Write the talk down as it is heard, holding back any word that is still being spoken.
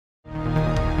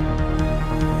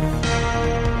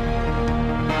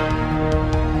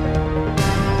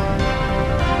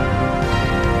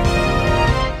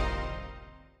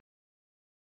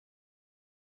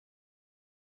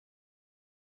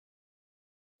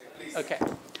Okay.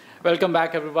 Welcome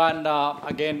back, everyone.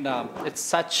 Again, it's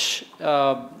such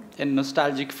a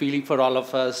nostalgic feeling for all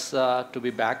of us to be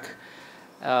back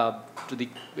where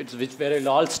it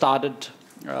all started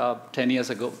 10 years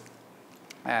ago.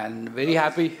 And very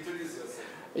happy.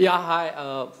 Yeah,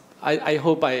 hi. I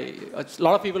hope a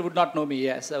lot of people would not know me,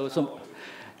 yes.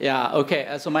 Yeah,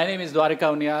 okay. So my name is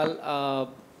Dwarika Unyal.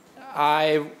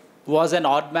 I was an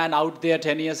odd man out there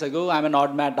 10 years ago. I'm an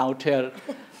odd man out here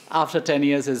after 10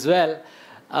 years as well.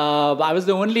 I was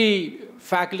the only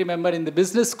faculty member in the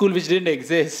business school which didn't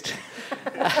exist.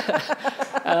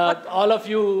 All of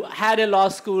you had a law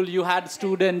school, you had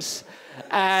students,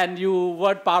 and you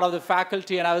were part of the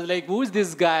faculty, and I was like, who is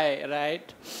this guy,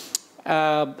 right?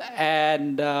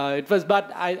 It was, but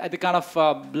the kind of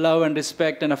love and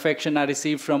respect and affection I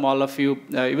received from all of you,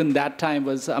 even that time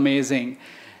was amazing.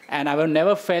 And I've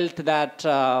never felt that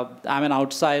I'm an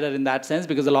outsider in that sense,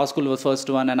 because the law school was first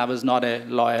one and I was not a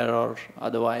lawyer or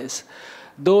otherwise.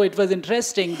 Though it was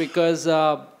interesting because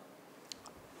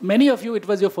many of you, it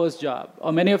was your first job.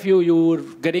 Or many of you, you were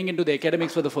getting into the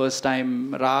academics for the first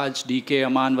time. Raj, DK,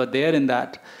 Aman were there in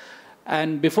that.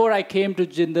 And before I came to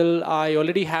Jindal, I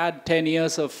already had 10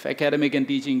 years of academic and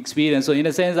teaching experience. So in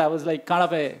a sense, I was like kind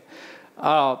of a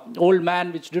old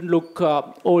man which didn't look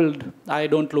old. I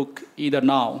don't look either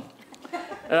now,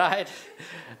 right?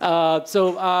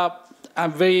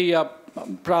 I'm very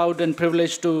proud and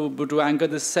privileged to anchor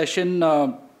this session.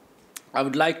 I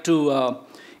would like to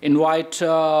invite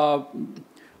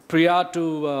Priya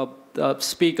to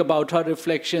speak about her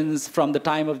reflections from the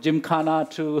time of Gymkhana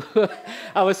to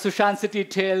our Sushant City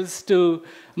tales to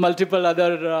multiple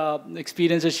other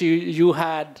experiences you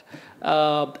had.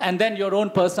 And then your own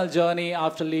personal journey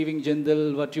after leaving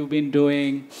Jindal, what you've been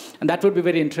doing. And that would be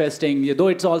very interesting. Though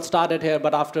it's all started here,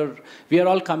 but after we are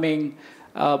all coming,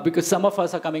 because some of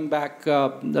us are coming back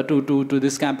to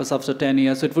this campus after 10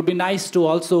 years. So it would be nice to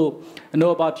also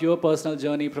know about your personal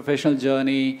journey, professional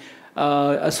journey,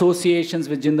 associations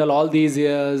with Jindal all these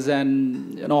years,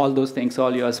 and all those things.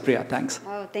 All yours, Priya. Thanks.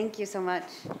 Oh, thank you so much.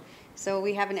 So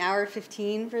we have an hour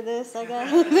 15 for this, I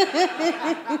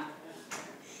guess.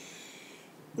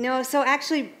 No, so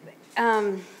actually,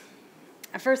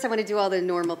 first I want to do all the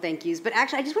normal thank yous, but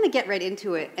actually I just want to get right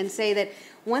into it and say that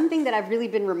one thing that I've really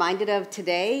been reminded of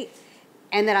today,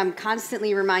 and that I'm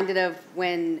constantly reminded of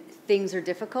when things are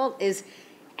difficult, is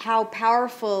how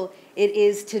powerful it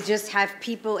is to just have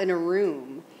people in a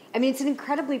room. I mean, it's an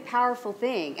incredibly powerful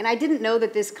thing. And I didn't know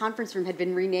that this conference room had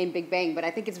been renamed Big Bang, but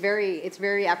I think it's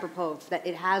very apropos that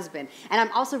it has been. And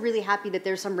I'm also really happy that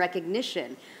there's some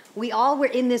recognition. We all were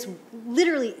in this,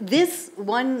 literally, this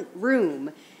one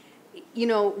room,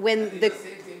 when the...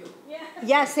 Same table.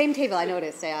 Yeah, same table, I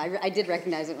noticed. Yeah, I did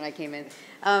recognize it when I came in.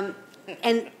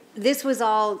 And this was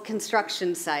all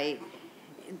construction site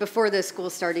before the school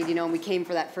started, and we came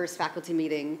for that first faculty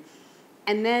meeting.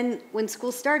 And then when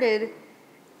school started,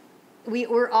 we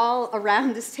were all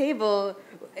around this table,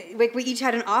 like we each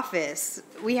had an office.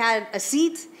 We had a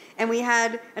seat, and we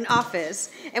had an office,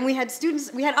 and we had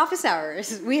students, we had office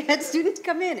hours. We had students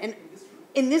come in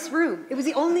this room. It was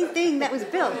the only thing that was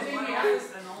built.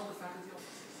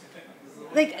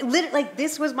 Like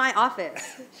this was my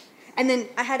office. And then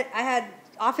I had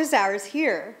office hours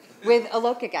here with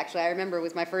COLLOQUIUM, actually. I remember it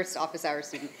was my first office hours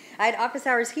student. I had office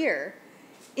hours here.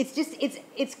 It's just,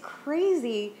 it's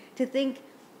crazy to think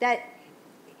that,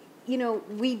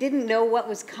 we didn't know what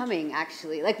was coming,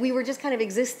 actually. Like, we were just kind of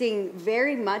existing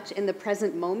very much in the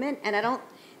present moment, and I don't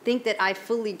think that I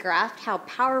fully grasped how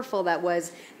powerful that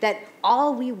was, that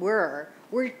all we were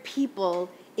people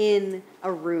in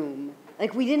a room.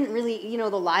 Like, we didn't really, the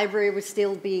library was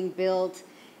still being built.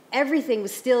 Everything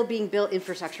was still being built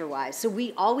infrastructure-wise. So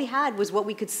all we had was what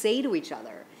we could say to each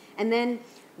other. And then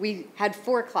we had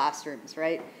 4 classrooms,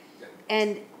 right?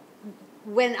 And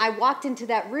when I walked into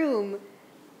that room,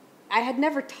 I had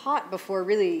never taught before,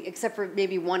 really, except for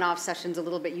maybe one-off sessions a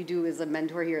little bit you do as a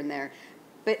mentor here and there,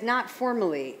 but not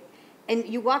formally. And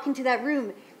you walk into that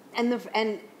room, and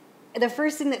the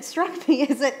first thing that struck me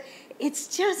is that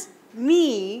it's just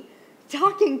me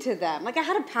talking to them. Like, I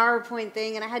had a PowerPoint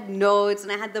thing, and I had notes,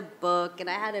 and I had the book, and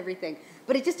I had everything.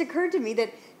 But it just occurred to me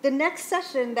that the next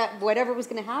session, that whatever was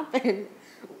going to happen,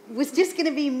 was just going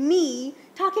to be me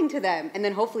talking to them. And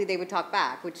then hopefully they would talk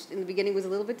back, which in the beginning was a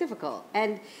little bit difficult.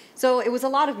 And so it was a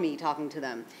lot of me talking to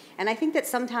them. And I think that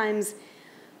sometimes,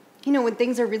 when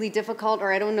things are really difficult,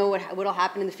 or I don't know what will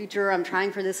happen in the future, or I'm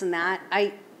trying for this and that,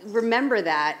 I remember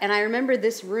that. And I remember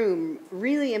this room,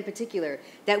 really in particular,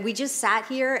 that we just sat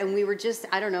here and we were just,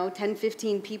 10,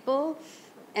 15 people.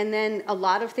 And then a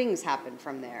lot of things happened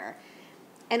from there.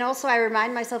 And also I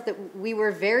remind myself that we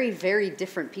were very, very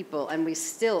different people, and we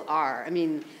still are. I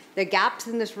mean, the gaps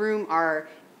in this room are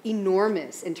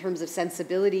enormous in terms of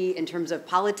sensibility, in terms of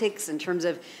politics, in terms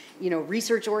of,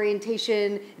 research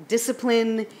orientation,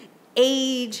 discipline,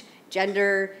 age,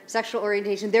 gender, sexual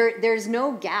orientation. There's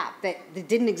no gap that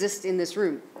didn't exist in this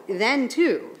room then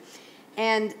too.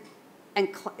 And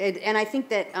I think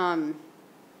that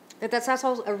that's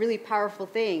also a really powerful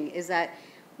thing, is that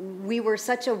we were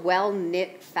such a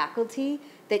well-knit faculty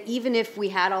that even if we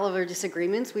had all of our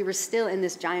disagreements, we were still in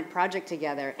this giant project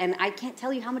together. And I can't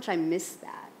tell you how much I miss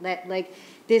that like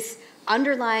this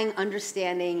underlying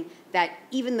understanding that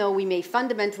even though we may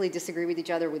fundamentally disagree with each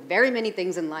other with very many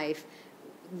things in life,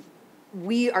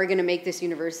 we are going to make this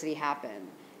university happen.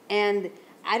 And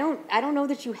I don't know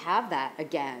that you have that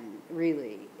again,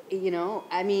 really.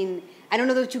 I mean, I don't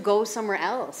know that you go somewhere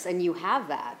else and you have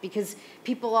that, because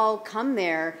people all come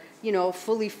there,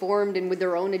 fully formed and with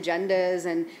their own agendas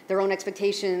and their own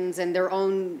expectations and their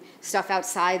own stuff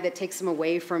outside that takes them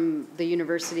away from the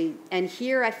university. And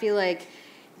here I feel like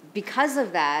because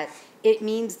of that, it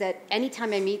means that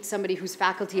anytime I meet somebody who's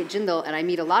faculty at JGLS, and I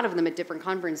meet a lot of them at different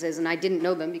conferences, and I didn't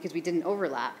know them because we didn't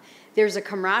overlap, there's a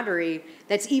camaraderie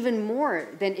that's even more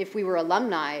than if we were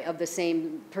alumni of the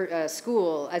same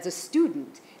school as a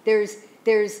student. There's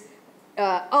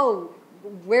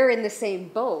we're in the same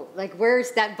boat. Like,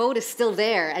 that boat is still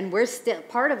there, and we're still,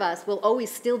 part of us will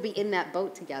always still be in that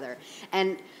boat together.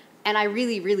 And I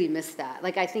really, really miss that.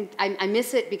 Like, I think I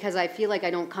miss it because I feel like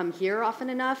I don't come here often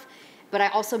enough, but I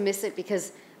also miss it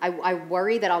because I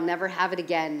worry that I'll never have it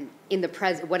again in the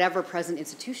whatever present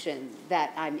institution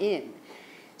that I'm in.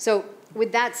 So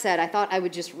with that said, I thought I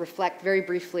would just reflect very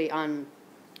briefly on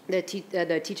the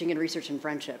teaching and research and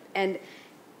friendship. And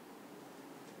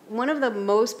one of the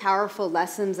most powerful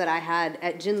lessons that I had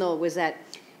at JGLS was that,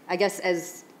 I guess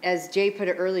as Jay put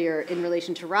it earlier in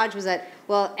relation to Raj, was that,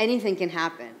 well, anything can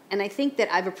happen. And I think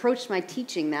that I've approached my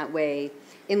teaching that way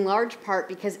in large part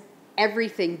because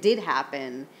everything did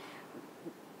happen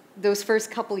those first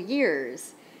couple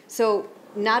years. So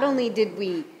not only did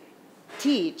we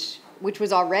teach, which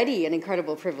was already an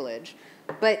incredible privilege,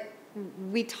 but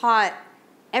we taught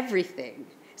everything.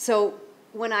 So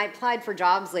when I applied for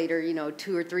jobs later,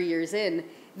 2 or 3 years in,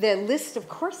 the list of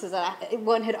courses that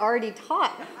one had already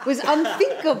taught was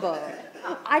unthinkable.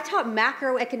 I taught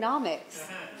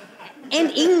macroeconomics and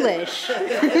English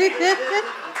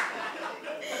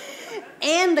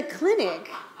and the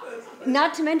clinic,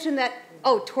 not to mention that,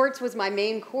 torts was my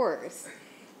main course.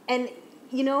 And,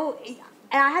 and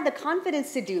I had the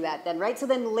confidence to do that then, right? So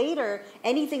then later,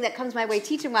 anything that comes my way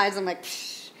teaching-wise, I'm like,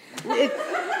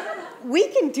 we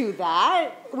can do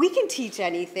that. We can teach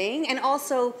anything. And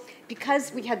also,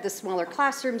 because we had the smaller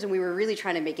classrooms and we were really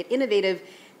trying to make it innovative,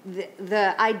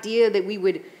 the idea that we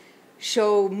would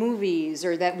show movies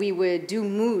or that we would do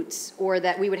moots or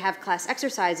that we would have class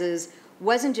exercises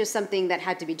wasn't just something that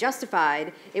had to be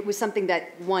justified. It was something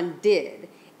that one did.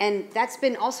 And that's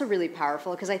been also really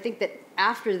powerful because I think that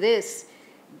after this,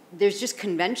 there's just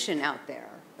convention out there.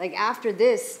 Like after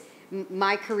this,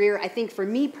 my career, I think for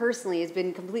me personally, has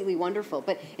been completely wonderful.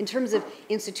 But in terms of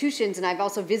institutions, and I've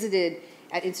also visited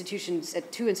at institutions, at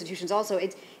 2 institutions also,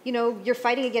 it's, you're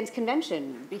fighting against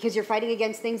convention because you're fighting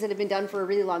against things that have been done for a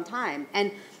really long time.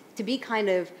 And to be kind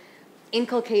of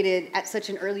inculcated at such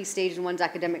an early stage in one's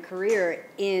academic career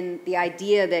in the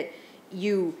idea that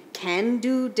you can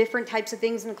do different types of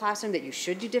things in the classroom, that you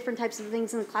should do different types of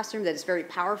things in the classroom, that it's very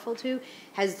powerful to,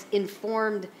 has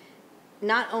informed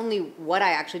not only what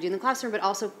I actually do in the classroom, but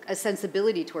also a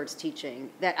sensibility towards teaching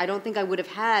that I don't think I would have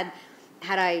had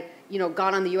I,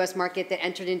 gone on the U.S. market, that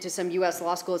entered into some U.S.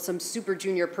 law school as some super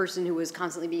junior person who was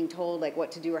constantly being told like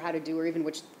what to do or how to do or even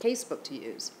which case book to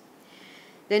use.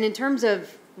 Then in terms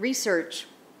of research,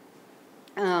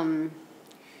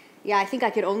 I think I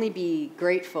could only be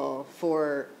grateful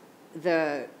for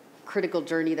the critical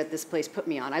journey that this place put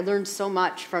me on. I learned so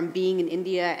much from being in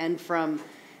India and from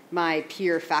my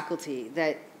peer faculty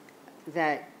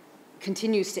that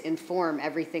continues to inform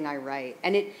everything I write.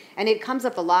 And it comes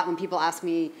up a lot when people ask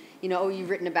me, you've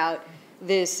written about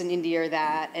this in India or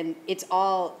that, and it's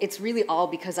really all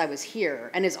because I was here,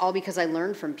 and it's all because I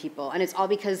learned from people, and it's all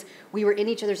because we were in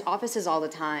each other's offices all the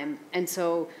time, and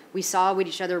so we saw what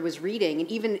each other was reading, and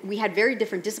even we had very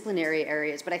different disciplinary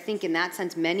areas, but I think in that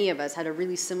sense many of us had a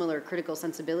really similar critical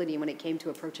sensibility when it came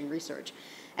to approaching research.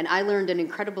 And I learned an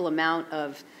incredible amount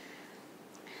of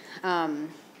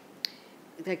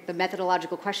like the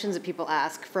methodological questions that people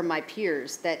ask from my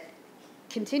peers that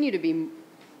continue to be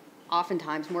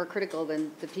oftentimes more critical than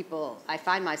the people I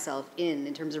find myself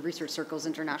in terms of research circles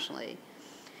internationally.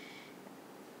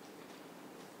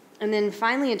 And then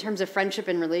finally, in terms of friendship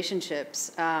and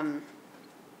relationships,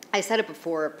 I said it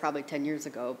before, probably 10 years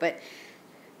ago, but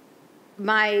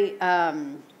my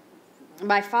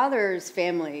father's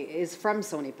family is from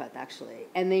Sonipat, actually,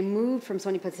 and they moved from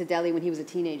Sonipat to Delhi when he was a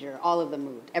teenager. All of them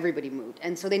moved. Everybody moved.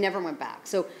 And so they never went back.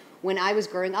 So when I was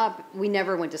growing up, we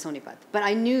never went to Sonipat. But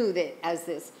I knew that as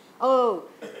this, oh,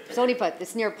 Sonipat,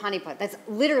 it's near Panipat. That's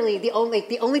literally the only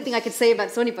thing I could say about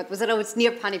Sonipat was that, oh, it's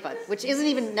near Panipat, which isn't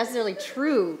even necessarily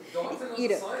true.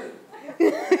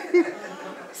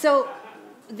 So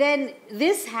then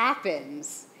this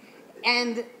happens,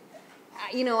 and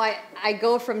I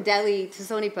go from Delhi to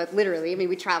Sonipat, literally. I mean,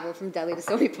 we travel from Delhi to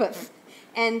Sonipat.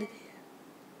 And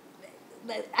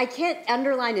I can't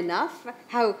underline enough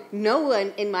how no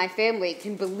one in my family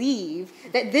can believe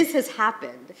that this has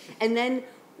happened. And then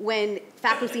when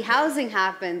faculty housing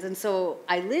happens, and so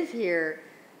I live here,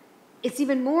 it's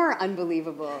even more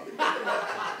unbelievable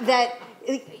that,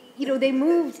 they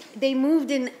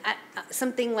moved in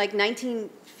something like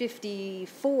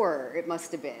 1954, it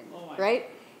must have been, right?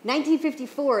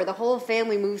 1954, the whole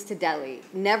family moves to Delhi,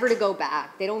 never to go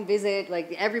back. They don't visit,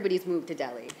 everybody's moved to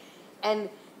Delhi. And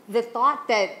the thought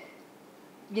that,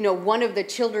 one of the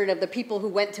children of the people who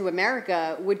went to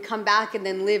America would come back and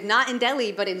then live not in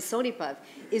Delhi, but in Sonipat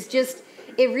is just,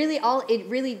 it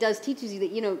really does teach you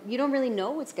that, you don't really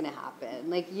know what's going to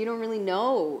happen. You don't really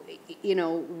know,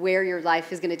 where your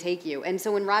life is going to take you. And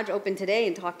so when Raj opened today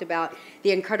and talked about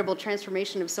the incredible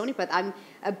transformation of Sonipat, I'm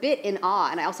a bit in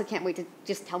awe. And I also can't wait to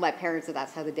just tell my parents that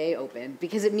that's how the day opened,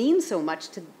 because it means so much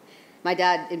to my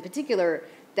dad in particular,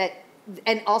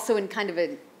 and also in kind of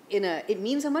it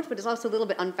means so much, but it's also a little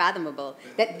bit unfathomable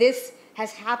that this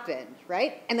has happened,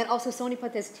 right? And that also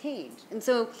Sonipat has changed. And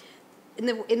so in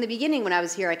the beginning when I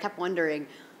was here, I kept wondering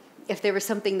if there was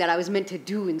something that I was meant to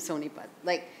do in Sonipat.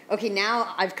 Okay,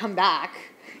 now I've come back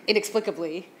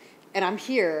inexplicably, and I'm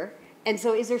here, and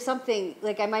so is there something,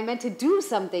 am I meant to do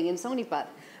something in Sonipat?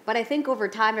 But I think over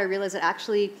time I realized that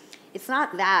actually it's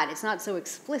not that. It's not so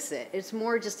explicit. It's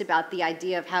more just about the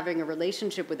idea of having a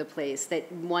relationship with a place that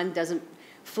one doesn't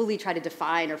fully try to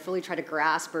define or fully try to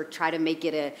grasp or try to make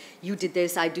it a, you did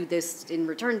this, I do this in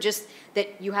return, just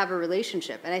that you have a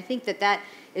relationship. And I think that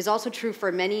is also true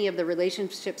for many of the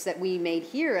relationships that we made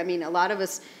here. I mean, a lot of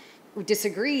us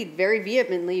disagreed very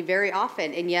vehemently very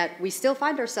often, and yet we still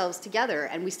find ourselves together,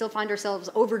 and we still find ourselves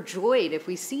overjoyed if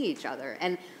we see each other.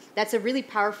 And that's a really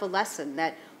powerful lesson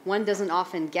that one doesn't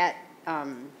often get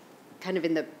kind of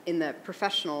in the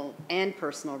professional and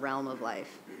personal realm of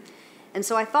life. And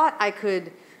so I thought I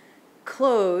could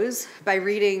close by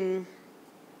reading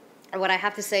what I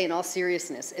have to say in all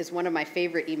seriousness is one of my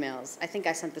favorite emails. I think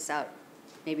I sent this out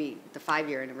maybe the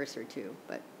 5-year anniversary too,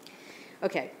 but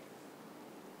okay.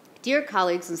 Dear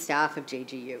colleagues and staff of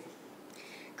JGU,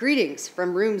 greetings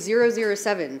from room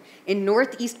 007 in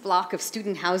Northeast Block of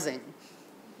Student Housing.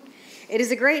 It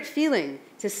is a great feeling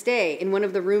to stay in one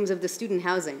of the rooms of the student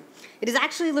housing. It is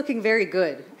actually looking very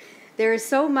good. There is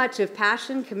so much of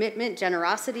passion, commitment,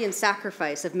 generosity, and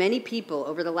sacrifice of many people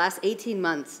over the last 18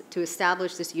 months to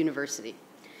establish this university.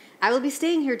 I will be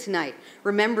staying here tonight,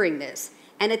 remembering this,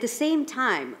 and at the same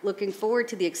time, looking forward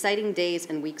to the exciting days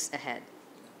and weeks ahead.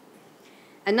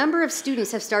 A number of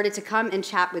students have started to come and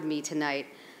chat with me tonight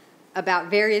about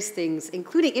various things,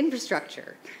 including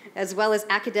infrastructure, as well as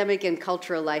academic and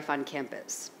cultural life on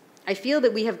campus. I feel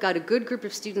that we have got a good group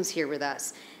of students here with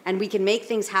us, and we can make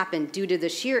things happen due to the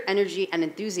sheer energy and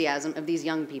enthusiasm of these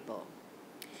young people.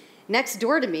 Next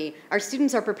door to me, our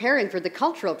students are preparing for the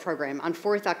cultural program on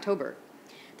 4th October.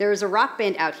 There is a rock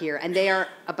band out here, and they are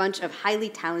a bunch of highly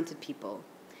talented people.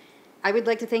 I would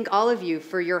like to thank all of you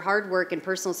for your hard work and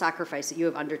personal sacrifice that you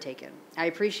have undertaken. I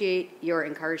appreciate your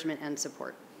encouragement and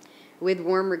support. With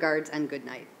warm regards and good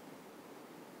night.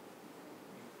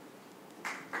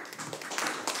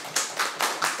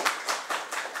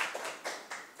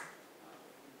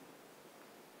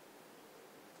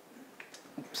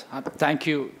 Thank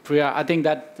you, Priya. I think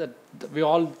that we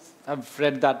all have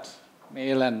read that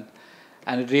mail, and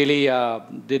it really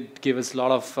did give us a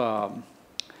lot of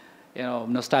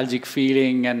nostalgic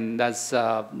feeling. And as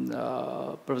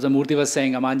Professor Murthy was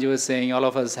saying, Amanji was saying, all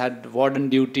of us had warden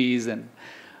duties, and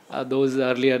those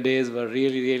earlier days were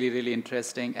really, really, really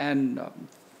interesting. And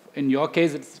in your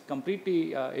case, it's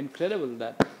completely incredible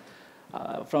that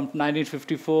from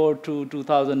 1954 to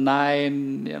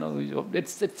 2009,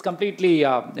 it's completely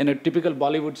in a typical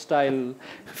Bollywood style,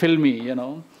 filmy,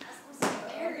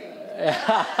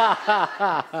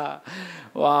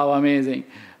 Wow, amazing.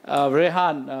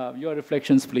 Rehan, your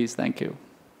reflections, please. Thank you.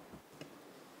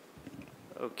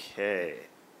 Okay.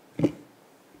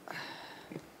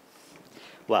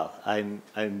 Well, I'm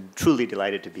truly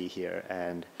delighted to be here,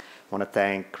 and I want to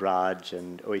thank Raj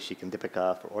and Oishik and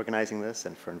Deepika for organizing this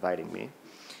and for inviting me.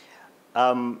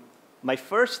 My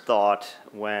first thought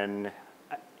when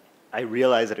I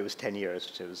realized that it was 10 years,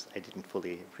 which I didn't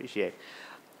fully appreciate,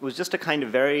 was just a kind of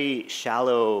very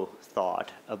shallow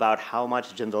thought about how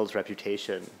much Jindal's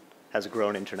reputation has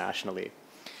grown internationally.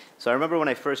 So I remember when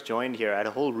I first joined here, I had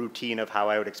a whole routine of how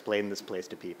I would explain this place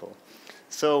to people.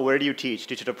 So where do you teach?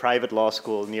 Teach at a private law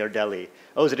school near Delhi.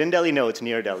 Oh, is it in Delhi? No, it's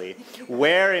near Delhi.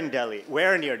 Where in Delhi?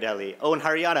 Where near Delhi? Oh, in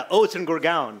Haryana. Oh, it's in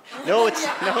Gurgaon. No,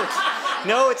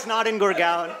 it's not in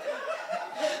Gurgaon.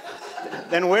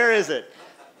 Then where is it?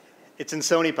 It's in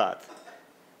Sonipat.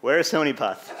 Where is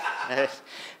Sonipat?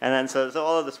 And then so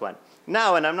all of this went.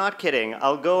 Now, and I'm not kidding,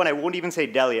 I'll go and I won't even say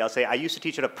Delhi. I'll say I used to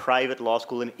teach at a private law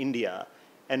school in India.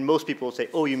 And most people will say,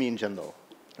 oh, you mean Jindal.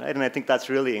 Right? And I think that's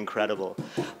really incredible.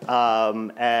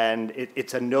 And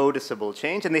it's a noticeable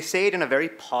change. And they say it in a very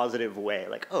positive way,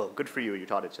 like, oh, good for you, you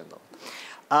taught at Jindal.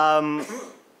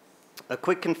 A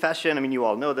quick confession, I mean, you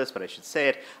all know this, but I should say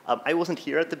it. I wasn't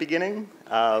here at the beginning.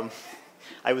 I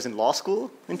was in law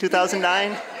school in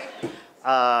 2009.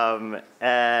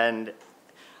 And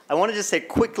I want to just say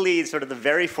quickly sort of the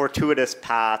very fortuitous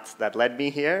path that led me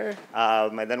here.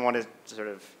 I then want to sort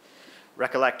of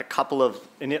recollect a couple of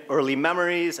early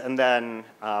memories, and then,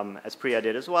 as Priya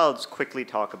did as well, just quickly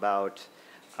talk about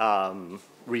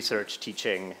research,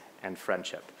 teaching, and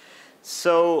friendship.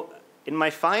 So in my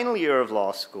final year of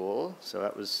law school, so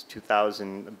that was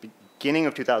beginning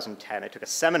of 2010, I took a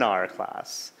seminar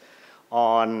class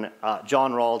on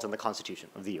John Rawls and the Constitution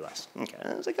of the US. Okay,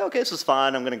 and I was like, okay, this was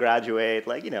fun, I'm going to graduate,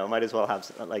 like, you know, might as well have,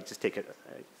 like, just take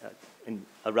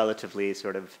a relatively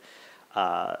sort of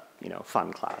you know,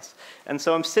 fun class. And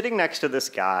so I'm sitting next to this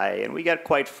guy, and we get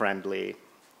quite friendly.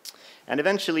 And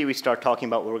eventually, we start talking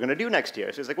about what we're going to do next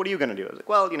year. So he's like, what are you going to do? I was like,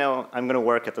 well, you know, I'm going to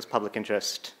work at this public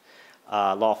interest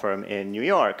law firm in New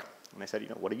York. And I said, you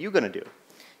know, what are you going to do?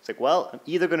 He's like, well, I'm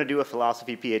either going to do a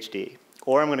philosophy PhD,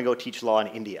 or I'm going to go teach law in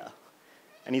India.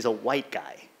 And he's a white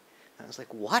guy. I was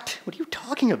like, what? What are you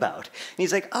talking about? And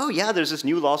he's like, oh, yeah, there's this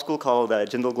new law school called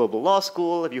Jindal Global Law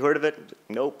School. Have you heard of it? Like,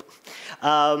 nope.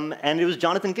 And it was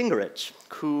Jonathan Gingerich,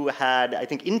 who had, I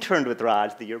think, interned with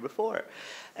Raj the year before.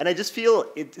 And I just feel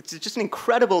it's just an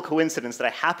incredible coincidence that I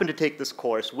happened to take this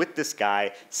course with this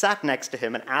guy, sat next to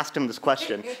him, and asked him this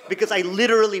question, because I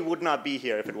literally would not be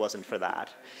here if it wasn't for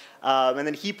that. And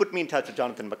then he put me in touch with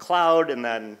Jonathan McLeod, and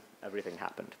then everything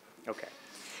happened. Okay.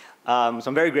 So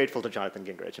I'm very grateful to Jonathan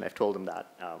Gingerich, and I've told him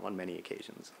that on many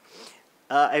occasions.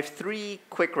 I have three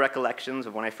quick recollections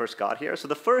of when I first got here. So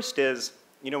the first is,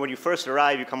 you know, when you first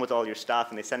arrive, you come with all your stuff,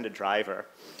 and they send a driver.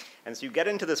 And so you get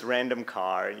into this random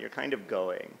car, and you're kind of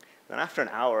going. Then after an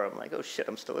hour, I'm like, oh, shit,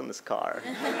 I'm still in this car.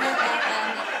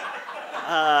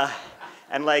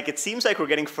 And, like, it seems like we're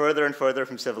getting further and further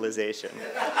from civilization.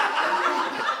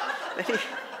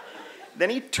 Then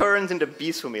he turns into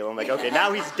Biswamil. I'm like, okay,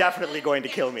 now he's definitely going to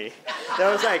kill me. There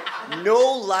was like no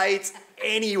lights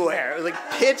anywhere. It was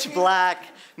like pitch black,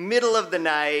 middle of the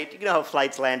night. You know how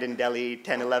flights land in Delhi,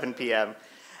 10, 11 p.m.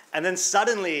 And then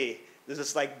suddenly, there's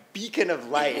this like beacon of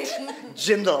light,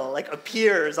 Jindal, like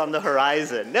appears on the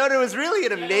horizon. No, it was really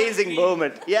an amazing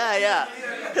moment. Yeah, yeah.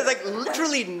 There's like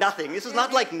literally nothing. This is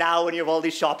not like now when you have all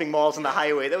these shopping malls on the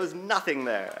highway. There was nothing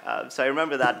there. So I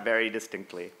remember that very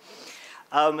distinctly.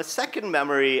 A second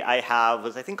memory I have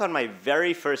was, I think, on my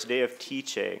very first day of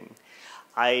teaching.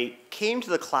 I came to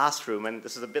the classroom, and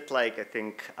this is a bit like, I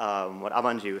think, what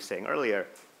Amanji was saying earlier.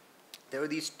 There were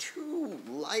these two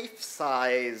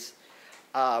life-size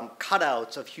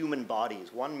cutouts of human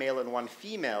bodies, one male and one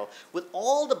female, with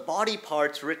all the body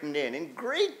parts written in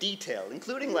great detail,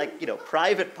 including, like, you know,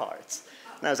 private parts.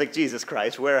 And I was like, Jesus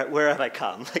Christ, where have I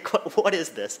come? Like, what is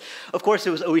this? Of course,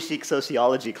 it was Oishik's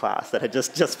sociology class that had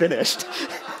just finished.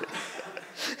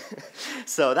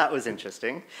 So that was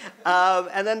interesting.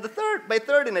 And then my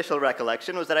third initial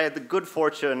recollection was that I had the good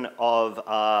fortune of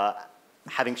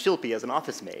having Shilpi as an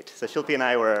office mate. So Shilpi and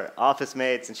I were office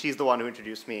mates, and she's the one who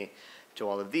introduced me to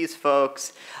all of these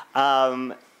folks.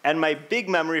 And my big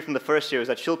memory from the first year was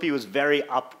that Shilpi was very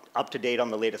up to date on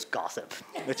the latest gossip,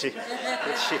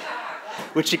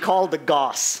 which she called the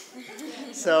goss.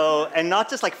 So, and not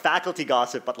just like faculty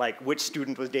gossip, but like which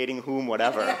student was dating whom,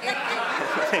 whatever.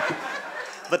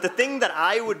 But the thing that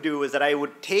I would do is that I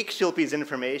would take Shilpi's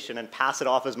information and pass it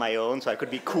off as my own so I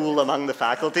could be cool among the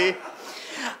faculty.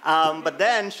 But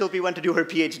then Shilpi went to do her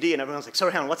PhD, and everyone was like, so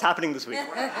Rehan, what's happening this week?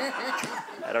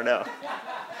 I don't know.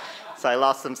 So I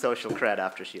lost some social cred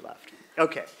after she left.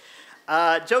 Okay.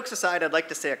 Jokes aside, I'd like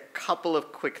to say a couple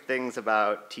of quick things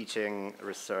about teaching,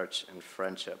 research, and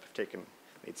friendship. I've taken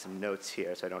made some notes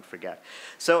here so I don't forget.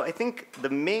 So I think the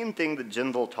main thing that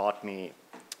Jindal taught me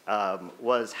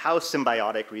was how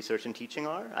symbiotic research and teaching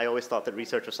are. I always thought that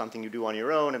research was something you do on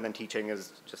your own, and then teaching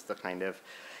is just the kind of,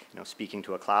 speaking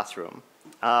to a classroom.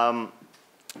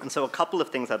 And so a couple of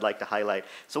things I'd like to highlight.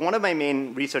 So one of my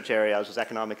main research areas was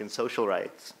economic and social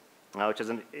rights, which is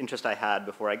an interest I had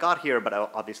before I got here, but I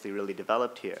obviously really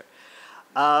developed here.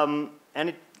 And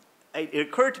it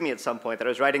occurred to me at some point that I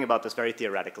was writing about this very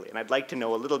theoretically, and I'd like to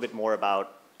know a little bit more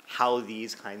about how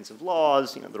these kinds of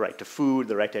laws, the right to food,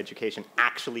 the right to education,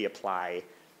 actually apply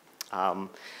to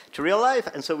real life.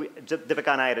 And so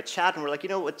Divika and I had a chat, and we're like,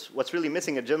 what's really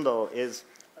missing at Jindal is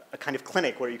a kind of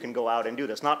clinic where you can go out and do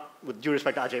this. Not with due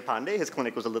respect to Ajay Pandey, his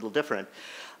clinic was a little different.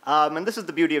 And this is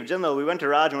the beauty of Jindal. We went to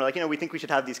Raj and we're like, we think we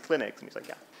should have these clinics. And he's like,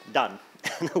 yeah, done.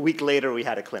 And a week later we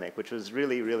had a clinic, which was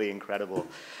really, really incredible.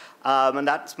 And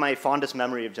that's my fondest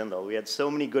memory of Jindal. We had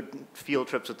so many good field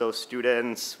trips with those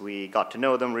students. We got to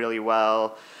know them really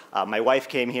well. My wife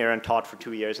came here and taught for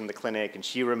 2 years in the clinic, and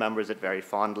she remembers it very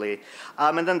fondly.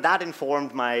 And then that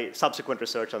informed my subsequent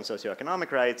research on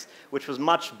socioeconomic rights, which was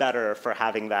much better for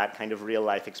having that kind of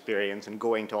real-life experience and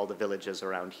going to all the villages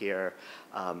around here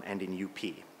and in UP.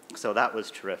 So that was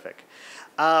terrific.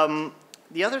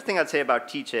 The other thing I'd say about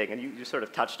teaching, and you sort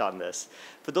of touched on this,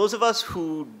 for those of us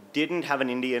who didn't have an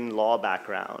Indian law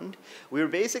background, we were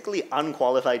basically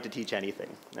unqualified to teach anything,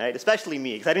 right? Especially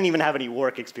me, because I didn't even have any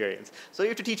work experience. So you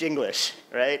have to teach English,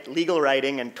 right? Legal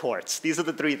writing and torts. These are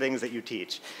the 3 things that you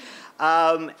teach.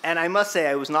 And I must say,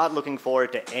 I was not looking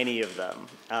forward to any of them.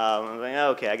 I was like,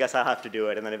 okay, I guess I'll have to do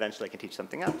it, and then eventually I can teach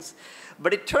something else.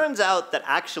 But it turns out that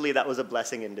actually that was a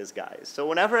blessing in disguise. So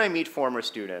whenever I meet former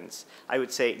students, I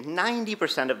would say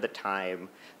 90% of the time,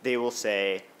 they will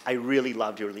say, I really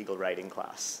loved your legal writing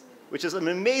class, which is an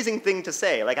amazing thing to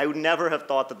say. Like, I would never have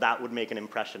thought that that would make an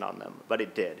impression on them, but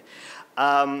it did.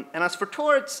 And as for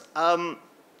torts,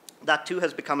 that too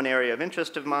has become an area of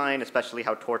interest of mine, especially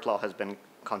how tort law has been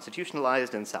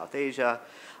constitutionalized in South Asia.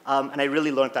 And I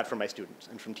really learned that from my students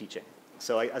and from teaching.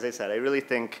 So as I said, I really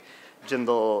think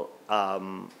Jindal,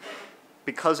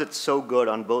 because it's so good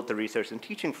on both the research and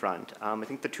teaching front, I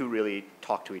think the two really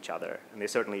talk to each other, and they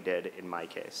certainly did in my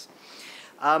case.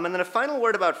 And then a final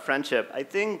word about friendship. I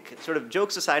think, sort of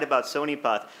jokes aside about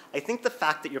Sonipat, I think the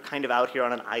fact that you're kind of out here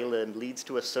on an island leads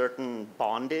to a certain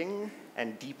bonding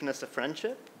and deepness of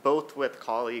friendship, both with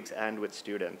colleagues and with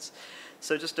students.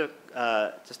 So just a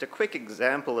quick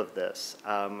example of this.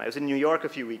 I was in New York a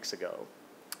few weeks ago,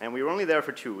 and we were only there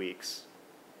for 2 weeks.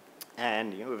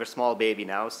 And we have a small baby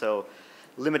now, so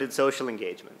limited social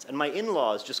engagements. And my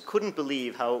in-laws just couldn't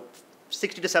believe how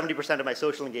 60 to 70% of my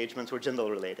social engagements were Jindal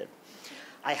related.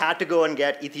 I had to go and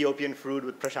get Ethiopian food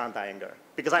with Prashant Iyengar,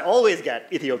 because I always get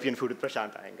Ethiopian food with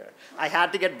Prashant Iyengar. I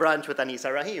had to get brunch with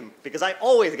Anisa Rahim, because I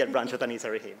always get brunch with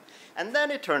Anisa Rahim. And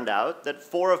then it turned out that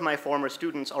 4 of my former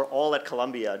students are all at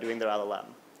Columbia doing their LLM.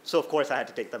 So of course I had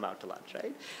to take them out to lunch,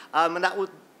 right? And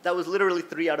that was literally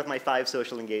 3 out of my 5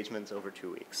 social engagements over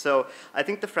 2 weeks. So I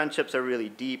think the friendships are really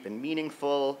deep and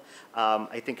meaningful.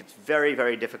 I think it's very,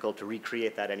 very difficult to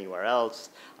recreate that anywhere else.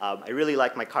 I really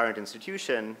like my current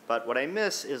institution, but what I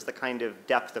miss is the kind of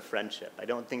depth of friendship. I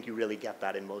don't think you really get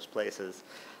that in most places.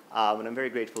 And I'm very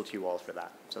grateful to you all for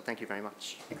that. So thank you very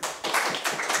much.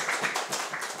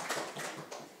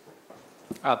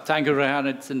 Thank you, Rehan.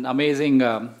 It's an amazing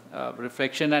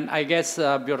reflection. And I guess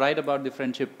you're right about the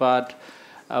friendship part.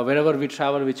 Wherever we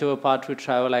travel, whichever part we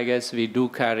travel, I guess we do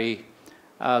carry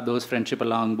those friendship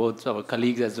along, both our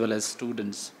colleagues as well as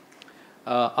students.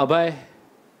 Abhay?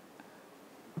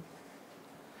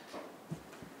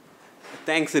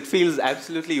 Thanks. It feels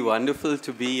absolutely wonderful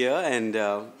to be here and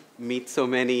meet so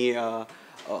many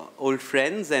old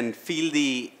friends and feel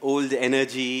the old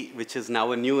energy, which is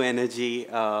now a new energy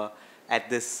at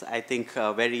this, I think,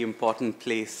 very important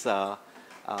place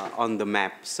on the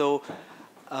map. So,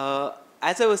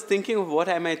 as I was thinking of what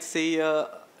I might say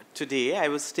today, I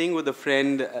was staying with a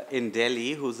friend in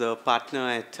Delhi who's a partner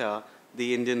at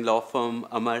the Indian law firm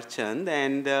Amarchand,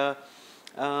 and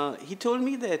he told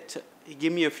me that he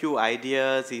gave me a few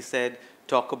ideas. He said,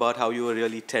 talk about how you were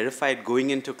really terrified going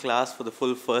into class for the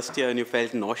full first year and you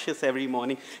felt nauseous every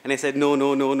morning. And I said, no,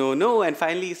 no, no, no, no. And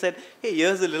finally he said, hey,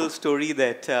 here's a little story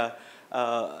that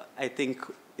I think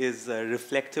is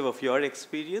reflective of your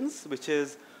experience, which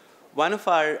is one of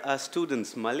our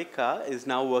students, Malika, is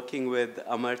now working with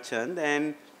Amarchand,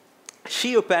 and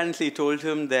she apparently told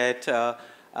him that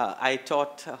I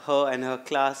taught her and her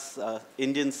class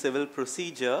Indian civil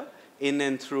procedure in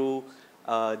and through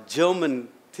German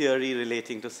theory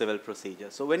relating to civil procedure.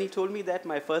 So when he told me that,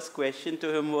 my first question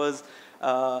to him was,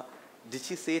 did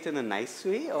she say it in a nice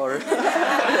way or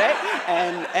right?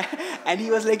 And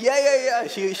he was like, yeah.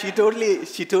 She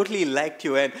totally liked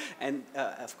you, and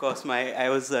of course I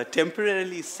was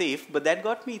temporarily safe, but that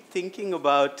got me thinking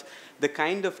about the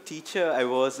kind of teacher I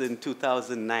was in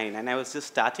 2009, and I was just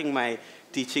starting my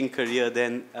teaching career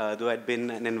then, though I'd been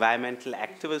an environmental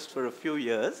activist for a few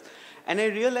years, and I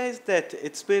realized that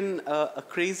it's been a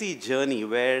crazy journey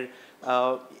where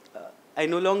I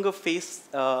no longer face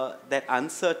that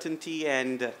uncertainty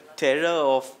and terror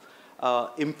of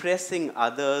impressing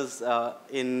others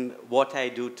in what I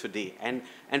do today. And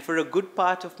for a good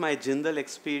part of my Jindal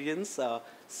experience,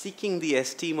 seeking the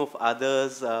esteem of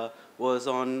others was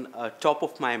on top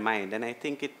of my mind. And I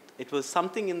think it was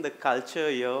something in the culture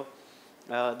here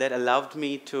that allowed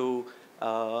me to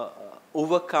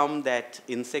overcome that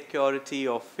insecurity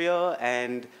or fear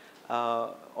and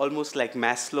almost like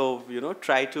Maslow,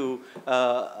 try to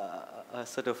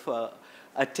sort of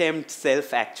attempt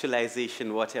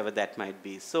self-actualization, whatever that might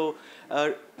be. So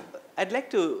I'd like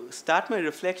to start my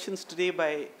reflections today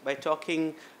by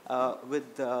talking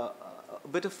with a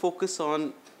bit of focus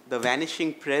on the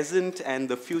vanishing present and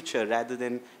the future rather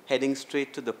than heading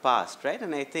straight to the past, right?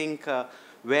 And I think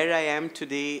where I am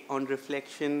today on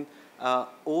reflection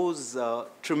owes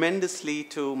tremendously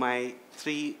to my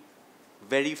 3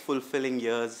 very fulfilling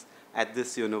years at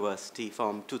this university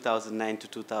from 2009 to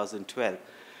 2012.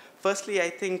 Firstly, I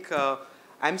think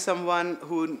I'm someone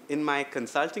who, in my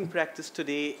consulting practice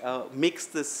today, makes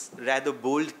this rather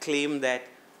bold claim that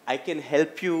I can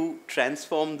help you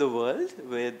transform the world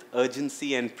with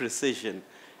urgency and precision.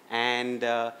 And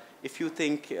if you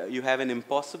think you have an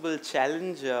impossible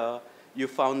challenge, you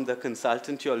found the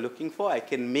consultant you're looking for, I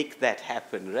can make that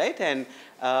happen, right? And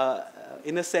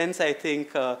in a sense, I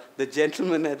think the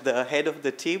gentleman at the head of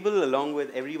the table, along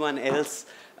with everyone else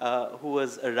who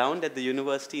was around at the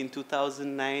university in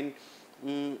 2009,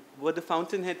 were the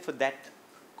fountainhead for that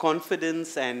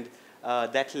confidence and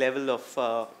that level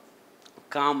of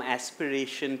calm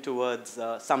aspiration towards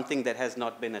something that has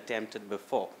not been attempted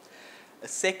before.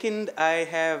 Second, I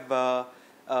have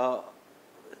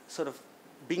sort of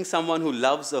being someone who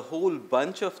loves a whole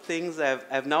bunch of things,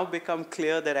 I've now become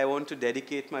clear that I want to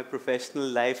dedicate my professional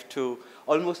life to,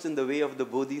 almost in the way of the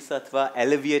Bodhisattva,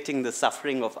 alleviating the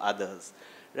suffering of others,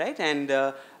 right?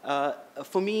 And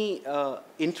for me,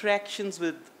 interactions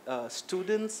with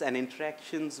students and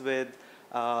interactions with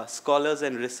scholars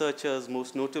and researchers,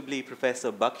 most notably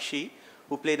Professor Bakshi,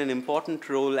 who played an important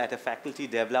role at a faculty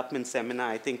development seminar,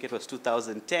 I think it was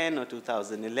 2010 or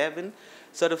 2011,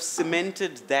 sort of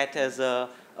cemented that as a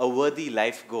worthy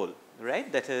life goal,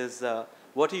 right? That is,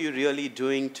 what are you really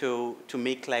doing to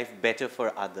make life better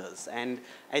for others? And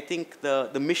I think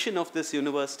the mission of this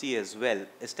university as well,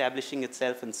 establishing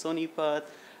itself in Sonipat,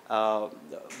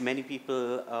 many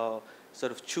people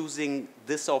sort of choosing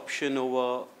this option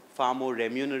over far more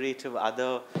remunerative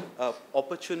other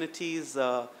opportunities,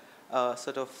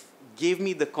 sort of gave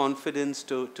me the confidence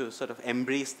to sort of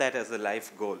embrace that as a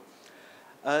life goal.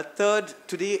 Third,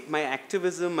 today my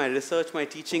activism, my research, my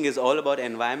teaching is all about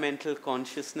environmental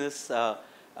consciousness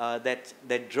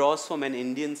that draws from an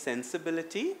Indian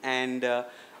sensibility. And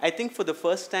I think for the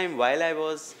first time while I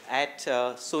was at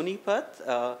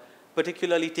Sonipat,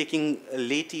 particularly taking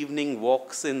late evening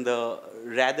walks in the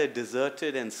rather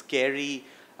deserted and scary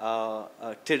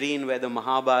terrain where the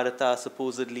Mahabharata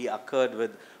supposedly occurred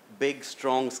with big,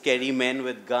 strong, scary men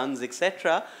with guns,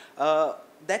 etc.,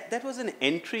 that was an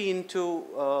entry into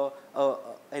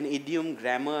an idiom,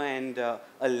 grammar, and a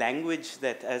language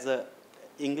that, as a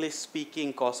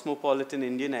English-speaking cosmopolitan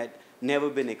Indian, had never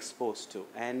been exposed to.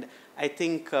 And I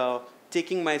think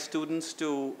taking my students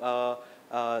to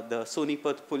the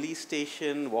Sonipat police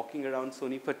station, walking around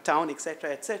Sonipat town,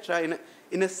 etc.,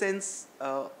 in a sense,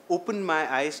 opened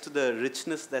my eyes to the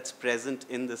richness that's present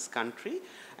in this country.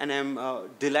 And I'm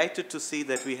delighted to see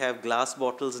that we have glass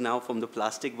bottles now from the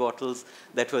plastic bottles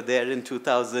that were there in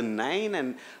 2009.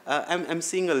 And I'm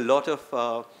seeing a lot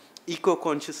of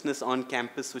eco-consciousness on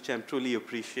campus, which I'm truly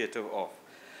appreciative of.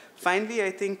 Finally, I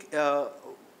think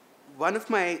one of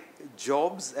my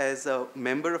jobs as a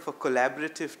member of a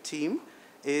collaborative team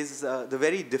is the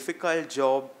very difficult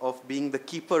job of being the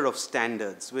keeper of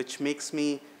standards, which makes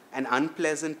me an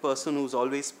unpleasant person who's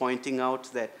always pointing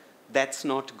out that that's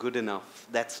not good enough,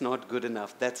 that's not good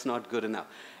enough, that's not good enough.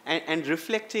 And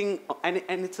reflecting, and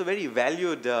it's a very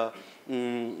valued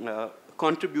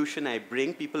contribution I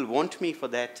bring. People want me for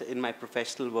that in my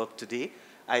professional work today,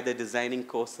 either designing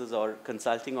courses or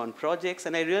consulting on projects.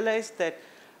 And I realized that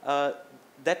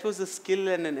that was a skill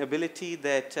and an ability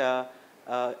that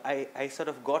I sort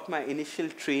of got my initial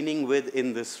training with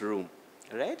in this room,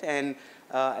 right? And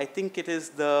I think it is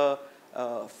the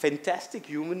fantastic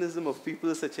humanism of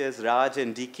people such as Raj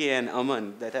and DK and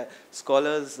Aman that are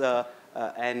scholars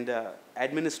and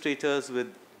administrators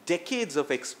with decades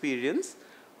of experience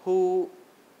who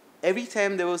every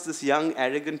time there was this young,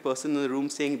 arrogant person in the room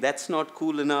saying, that's not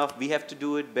cool enough, we have to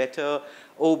do it better,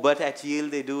 oh, but at Yale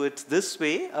they do it this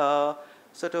way,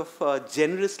 sort of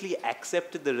generously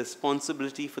accepted the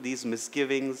responsibility for these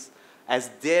misgivings as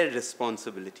their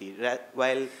responsibility,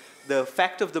 while the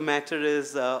fact of the matter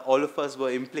is all of us were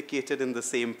implicated in the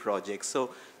same project. So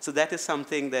that is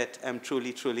something that I'm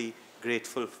truly, truly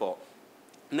grateful for.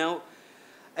 Now,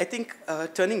 I think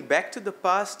turning back to the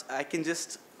past, I can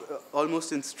just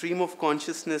almost in stream of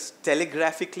consciousness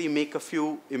telegraphically make a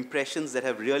few impressions that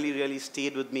have really, really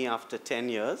stayed with me after 10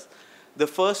 years. The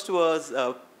first was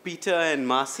Peter and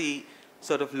Marcy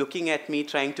sort of looking at me,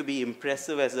 trying to be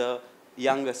impressive as a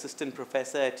young assistant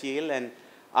professor at Yale, and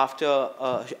after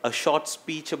a short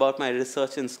speech about my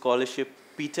research and scholarship,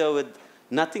 Peter, with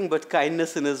nothing but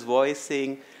kindness in his voice,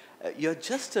 saying, you're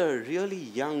just a really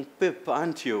young pip,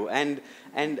 aren't you? And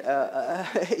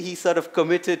he sort of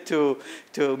committed to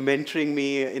mentoring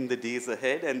me in the days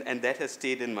ahead, and that has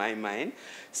stayed in my mind.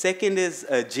 Second is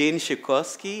Jane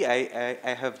Sikorsky.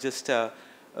 I have just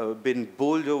been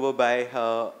bowled over by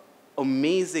her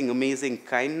amazing, amazing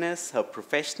kindness, her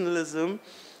professionalism,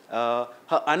 her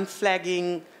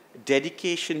unflagging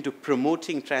dedication to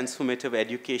promoting transformative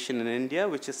education in India,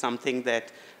 which is something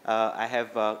that I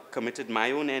have committed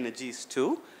my own energies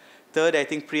to. Third, I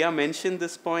think Priya mentioned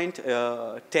this point,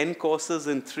 10 courses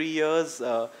in 3 years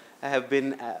have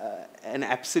been an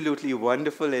absolutely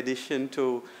wonderful addition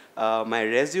to my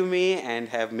resume and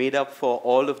have made up for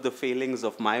all of the failings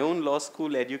of my own law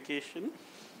school education.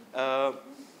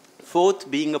 Fourth,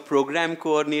 being a program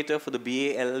coordinator for the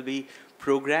BA LLB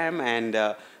program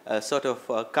and sort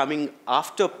of coming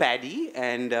after Paddy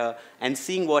and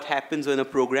seeing what happens when a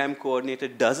program coordinator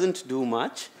doesn't do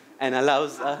much and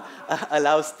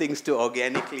allows things to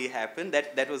organically happen.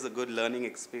 That was a good learning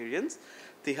experience.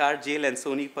 Tihar Jail and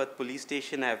Sonipat Police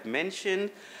Station I've mentioned.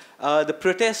 The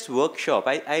protest workshop,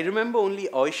 I remember only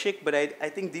Oishik, but I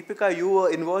think Deepika, you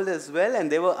were involved as well,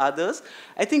 and there were others.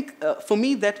 I think for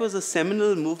me that was a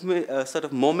seminal movement, sort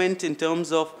of moment in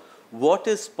terms of what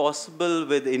is possible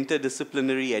with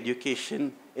interdisciplinary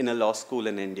education in a law school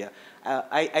in India.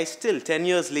 I still, 10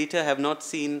 years later, have not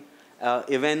seen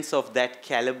events of that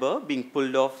caliber being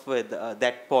pulled off with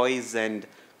that poise and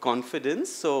confidence.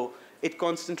 So it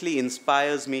constantly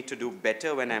inspires me to do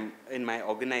better when I'm in my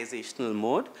organizational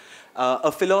mode.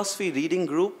 A philosophy reading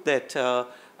group that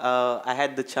I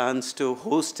had the chance to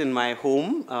host in my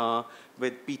home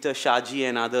with Peter Shaji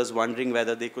and others wondering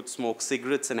whether they could smoke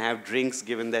cigarettes and have drinks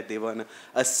given that they were in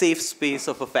a safe space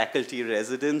of a faculty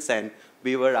residence, and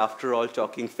we were, after all,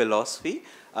 talking philosophy.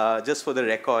 Just for the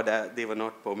record, they were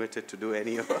not permitted to do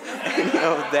any of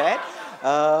that.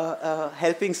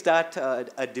 Helping start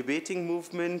a debating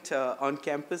movement on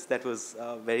campus that was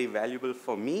very valuable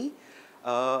for me.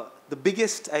 The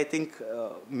biggest, I think,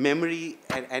 memory,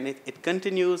 and it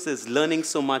continues, is learning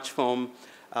so much from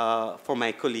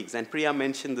my colleagues. And Priya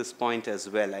mentioned this point as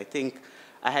well. I think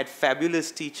I had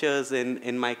fabulous teachers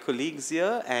in my colleagues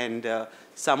here, and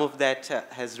some of that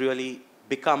has really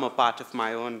become a part of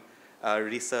my own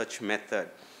research method.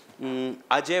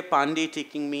 Ajay Pandey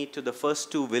taking me to the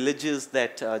first 2 villages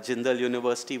that Jindal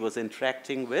University was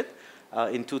interacting with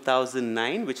in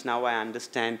 2009, which now I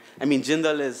understand. I mean,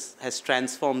 Jindal has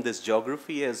transformed this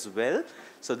geography as well,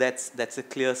 so that's a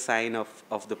clear sign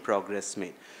of the progress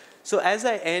made. So as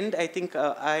I end, I think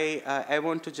I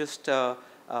want to just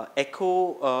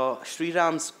echo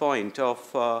Sriram's point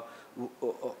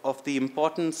of the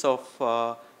importance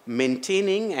of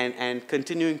maintaining and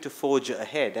continuing to forge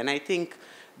ahead. And I think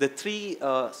the 3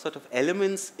 sort of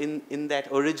elements in that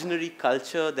originary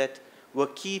culture that were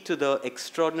key to the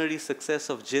extraordinary success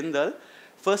of Jindal,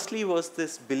 firstly was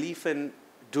this belief in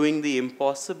doing the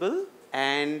impossible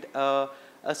and a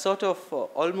sort of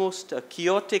almost a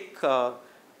chaotic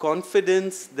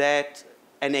confidence that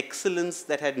an excellence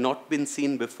that had not been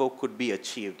seen before could be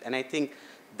achieved. And I think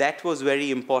that was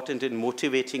very important in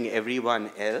motivating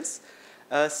everyone else.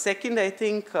 Second, I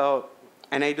think,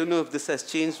 and I don't know if this has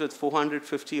changed with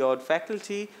 450 odd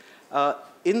faculty,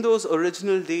 in those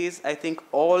original days, I think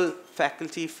all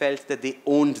faculty felt that they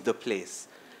owned the place.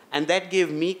 And that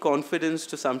gave me confidence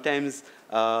to sometimes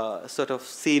sort of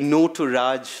say no to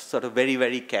Raj sort of very,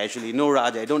 very casually. No,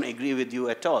 Raj, I don't agree with you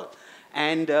at all.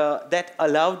 And that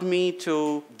allowed me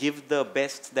to give the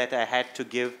best that I had to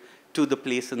give to the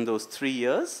place in those 3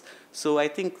 years. So I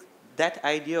think that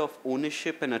idea of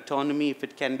ownership and autonomy, if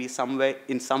it can be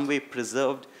in some way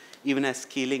preserved even as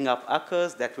scaling up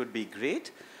occurs, that would be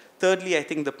great. Thirdly, I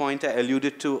think the point I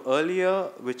alluded to earlier,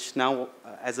 which now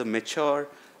as a mature,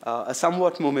 a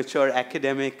somewhat more mature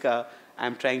academic,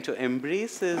 I'm trying to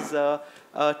embrace is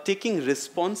taking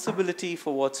responsibility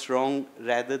for what's wrong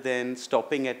rather than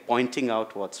stopping at pointing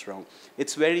out what's wrong.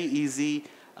 It's very easy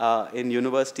in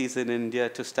universities in India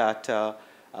to start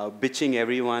bitching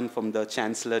everyone from the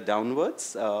chancellor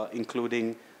downwards,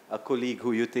 including a colleague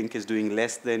who you think is doing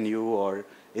less than you or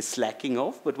is slacking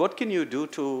off. But what can you do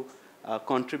to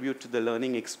contribute to the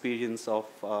learning experience of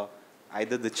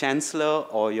either the chancellor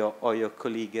or your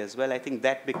colleague as well? I think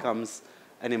that becomes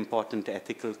an important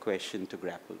ethical question to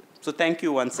grapple with. So thank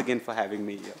you once again for having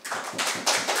me here.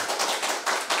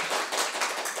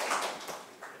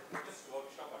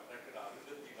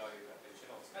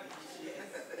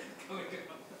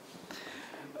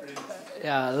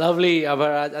 Yeah, lovely,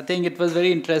 Abhar. I think it was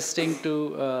very interesting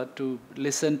to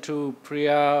listen to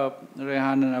Priya,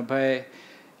 Rehan, and Abhay.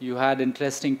 You had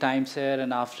interesting times here,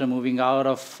 and after moving out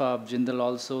of Jindal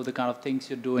also, the kind of things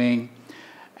you're doing,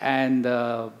 and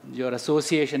your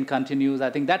association continues. I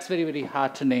think that's very, very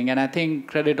heartening. And I think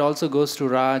credit also goes to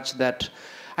Raj that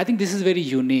I think this is very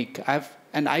unique.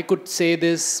 And I could say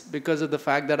this because of the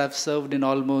fact that I've served in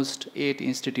almost 8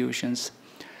 institutions.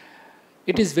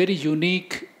 It is very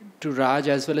unique to Raj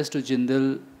as well as to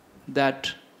Jindal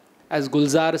that, as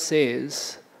Gulzar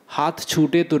says, "Haath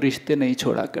chhoote to rishte nahi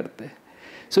choda karte."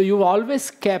 So you've always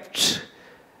kept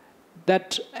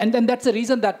that, and then that's the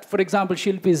reason that, for example,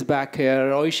 Shilpi is back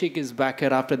here, Oishik is back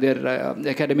here after their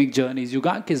academic journeys,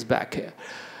 Yugank is back here.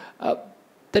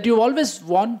 That you've always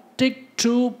wanted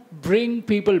to bring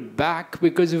people back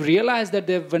because you realized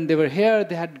that when they were here,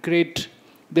 they had great.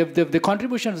 The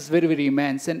contribution was very, very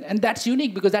immense. And that's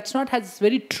unique because that's not as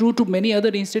very true to many other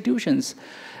institutions.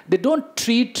 They don't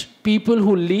treat people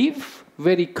who leave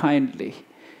very kindly.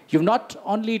 You've not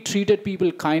only treated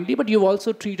people kindly, but you've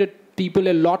also treated people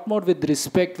a lot more with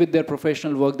respect with their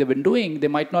professional work they've been doing. They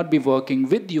might not be working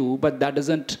with you, but that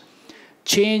doesn't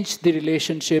change the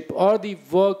relationship or the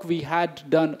work we had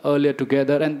done earlier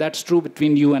together. And that's true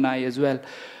between you and I as well.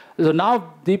 So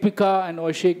now Deepika and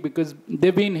Oishik, because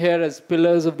they've been here as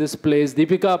pillars of this place.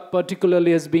 Deepika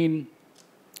particularly has been,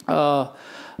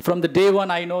 from the day one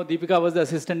I know, Deepika was the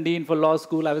assistant dean for law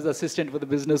school. I was the assistant for the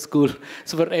business school.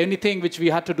 So for anything which we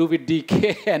had to do with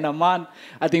DK and Aman,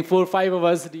 I think 4 or 5 of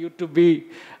us used to be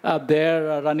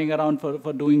there running around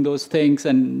for doing those things.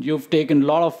 And you've taken a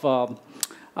lot of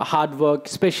hard work,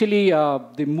 especially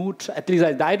the moot, at least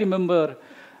I remember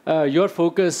your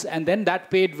focus, and then that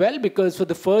paid well because for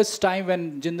the first time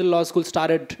when Jindal Law School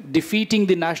started defeating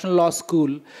the National Law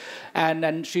School, and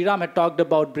Sriram had talked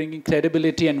about bringing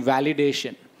credibility and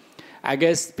validation. I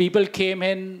guess people came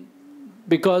in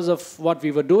because of what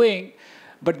we were doing,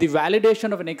 but the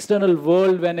validation of an external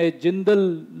world when a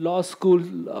Jindal Law School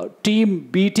team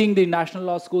beating the National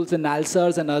Law Schools in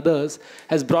Alsars and others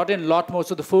has brought in a lot more.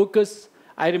 So the focus,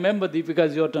 I remember, Deepika,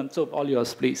 it's your turn. So all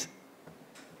yours, please.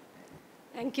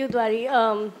 Thank you,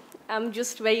 Dwari. I'm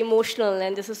just very emotional,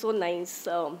 and this is so nice.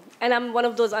 And I'm one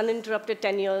of those uninterrupted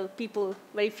tenure people,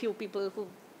 very few people who've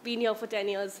been here for 10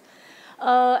 years.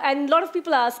 And a lot of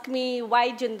people ask me,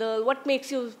 why Jindal? What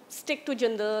makes you stick to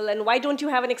Jindal? And why don't you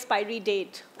have an expiry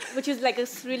date? Which is like a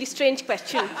really strange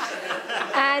question.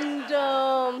 And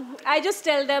I just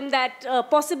tell them that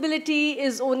possibility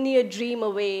is only a dream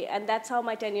away. And that's how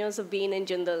my 10 years have been in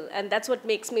Jindal. And that's what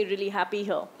makes me really happy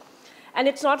here. And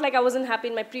it's not like I wasn't happy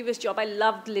in my previous job. I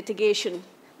loved litigation.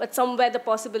 But somewhere the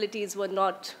possibilities were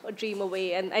not a dream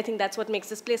away. And I think that's what makes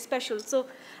this place special. So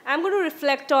I'm going to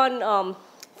reflect on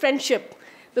friendship.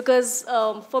 Because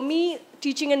for me,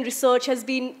 teaching and research has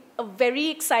been a very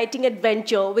exciting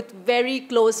adventure with very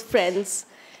close friends.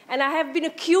 And I have been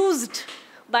accused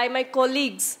by my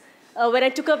colleagues when I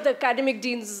took up the academic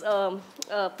dean's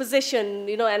position,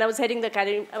 and I was heading the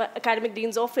academic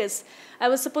dean's office. I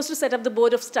was supposed to set up the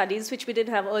board of studies, which we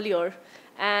didn't have earlier.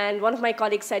 And one of my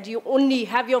colleagues said, "You only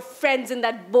have your friends in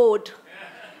that board."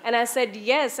 And I said,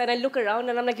 "Yes." And I look around,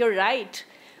 and I'm like, "You're right."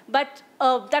 But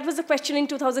that was a question in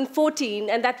 2014,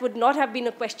 and that would not have been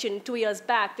a question 2 years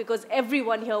back, because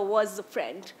everyone here was a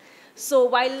friend. So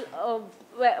while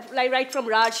right from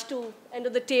Raj to end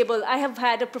of the table, I have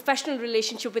had a professional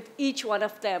relationship with each one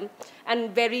of them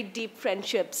and very deep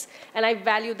friendships. And I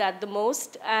value that the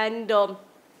most. And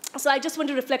so I just want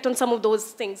to reflect on some of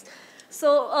those things.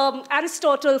 So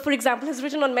Aristotle, for example, has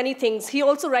written on many things. He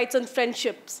also writes on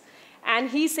friendships. And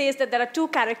he says that there are 2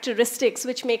 characteristics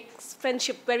which makes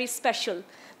friendship very special.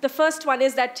 The first one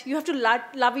is that you have to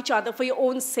love each other for your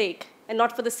own sake and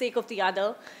not for the sake of the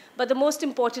other. But the most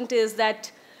important is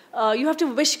that you have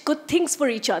to wish good things for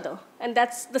each other. And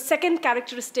that's the second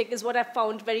characteristic is what I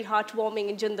found very heartwarming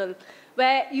in Jindal,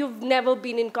 where you've never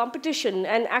been in competition.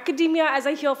 And academia, as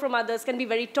I hear from others, can be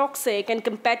very toxic and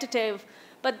competitive,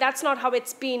 but that's not how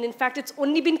it's been. In fact, it's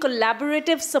only been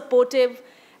collaborative, supportive,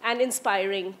 and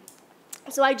inspiring.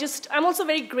 So I'm also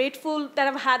very grateful that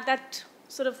I've had that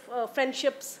sort of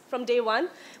friendships from day one,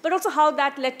 but also how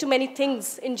that led to many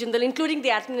things in Jindal, including the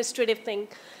administrative thing.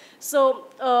 So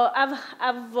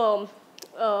I've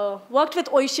worked with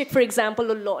Oishik, for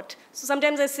example, a lot. So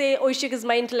sometimes I say Oishik is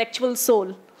my intellectual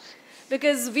soul,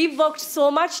 because we've worked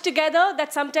so much together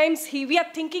that sometimes we are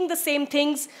thinking the same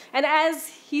things, and as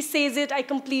he says it, I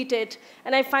complete it,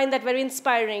 and I find that very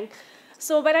inspiring.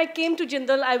 So when I came to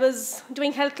Jindal, I was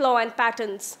doing health law and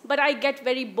patents, but I get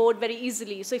very bored very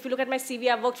easily. So if you look at my CV,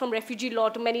 I've worked from refugee law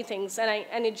to many things,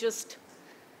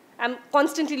 I'm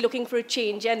constantly looking for a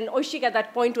change. And Oishik at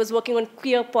that point was working on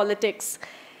queer politics,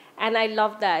 and I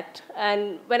loved that.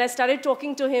 And when I started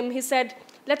talking to him, he said,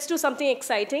 let's do something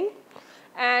exciting.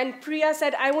 And Priya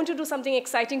said, I want to do something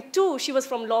exciting too. She was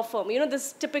from law firm. You know,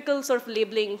 this typical sort of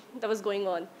labeling that was going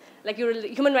on. Like you're a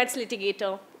human rights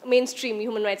litigator, mainstream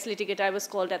human rights litigator, I was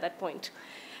called at that point.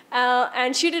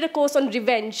 And she did a course on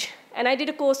revenge, and I did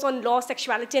a course on law,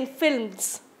 sexuality, and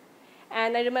films.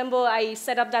 And I remember I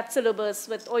set up that syllabus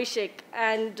with Oishik,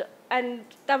 and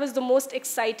that was the most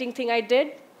exciting thing I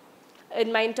did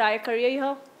in my entire career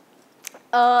here.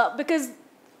 Because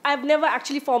I've never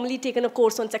actually formally taken a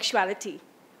course on sexuality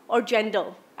or gender.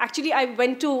 Actually, I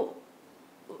went to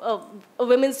a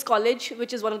women's college,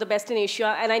 which is one of the best in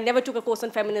Asia, and I never took a course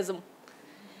on feminism.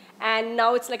 And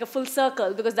now it's like a full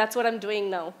circle, because that's what I'm doing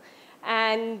now.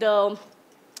 And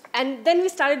then we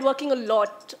started working a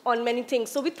lot on many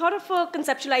things. So we thought of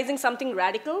conceptualizing something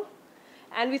radical,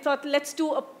 and we thought, let's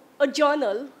do a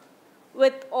journal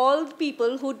with all the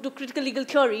people who do critical legal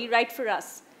theory write for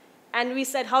us. And we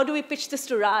said, how do we pitch this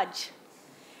to Raj?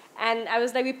 And I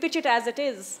was like, we pitch it as it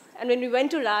is. And when we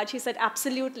went to Raj, he said,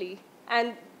 absolutely.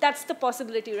 And that's the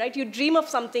possibility, right? You dream of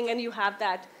something, and you have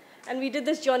that. And we did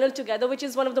this journal together, which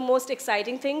is one of the most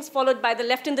exciting things, followed by the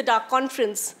Left in the Dark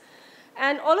conference.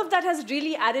 And all of that has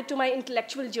really added to my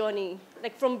intellectual journey.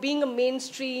 Like from being a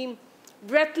mainstream,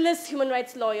 breathless human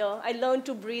rights lawyer, I learned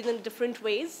to breathe in different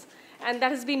ways. And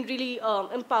that has been really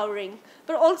empowering.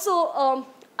 But also,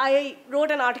 I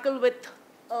wrote an article with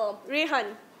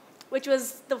Rehan, which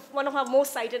was one of our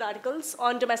most cited articles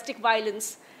on domestic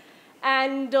violence.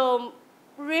 And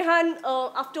Rehan,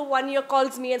 after 1 year,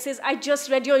 calls me and says, I just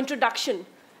read your introduction,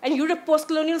 and you're a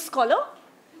post-colonial scholar?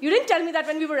 You didn't tell me that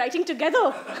when we were writing together.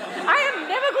 I am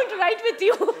never going to write with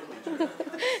you.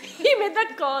 He made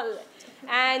that call.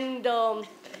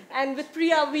 And with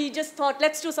Priya, we just thought,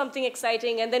 let's do something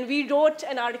exciting. And then we wrote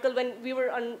an article when we were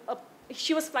on,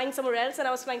 she was flying somewhere else, and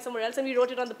I was flying somewhere else, and we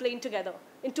wrote it on the plane together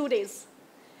in 2 days.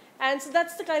 And so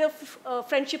that's the kind of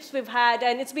friendships we've had,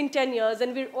 and it's been 10 years,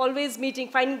 and we're always meeting,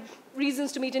 finding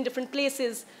reasons to meet in different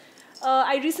places.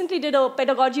 I recently did a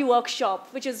pedagogy workshop,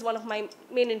 which is one of my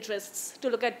main interests, to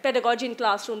look at pedagogy in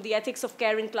classroom, the ethics of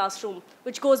care in classroom,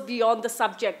 which goes beyond the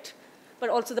subject, but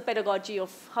also the pedagogy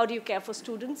of how do you care for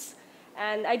students.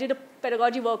 And I did a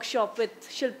pedagogy workshop with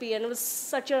Shilpi, and it was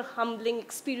such a humbling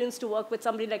experience to work with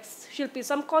somebody like Shilpi.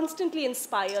 So I'm constantly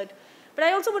inspired. But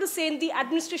I also want to say the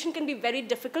administration can be very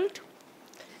difficult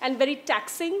and very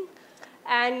taxing,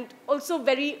 and also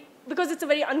because it's a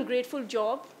very ungrateful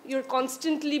job, you're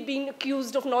constantly being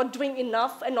accused of not doing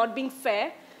enough and not being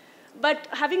fair. But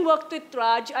having worked with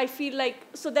Raj, I feel like,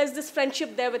 so there's this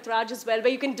friendship there with Raj as well,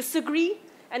 where you can disagree,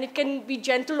 and it can be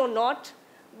gentle or not,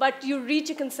 but you reach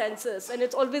a consensus, and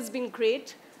it's always been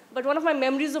great. But one of my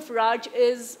memories of Raj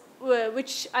is,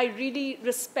 which I really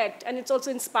respect, and it's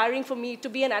also inspiring for me to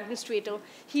be an administrator.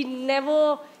 He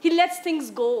lets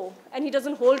things go, and he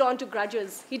doesn't hold on to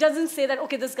grudges. He doesn't say that,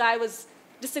 okay, this guy was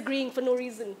disagreeing for no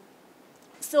reason.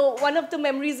 So one of the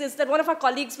memories is that one of our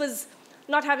colleagues was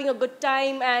not having a good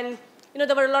time, and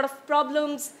there were a lot of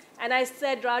problems, and I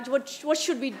said, Raj, what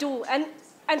should we do?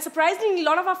 And surprisingly, a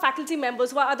lot of our faculty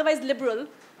members who are otherwise liberal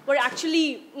were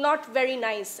actually not very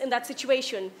nice in that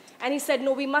situation. And he said,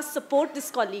 no, we must support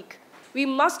this colleague. We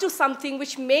must do something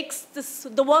which makes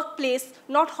the workplace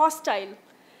not hostile.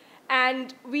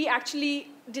 And we actually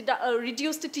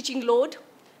reduced the teaching load,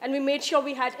 and we made sure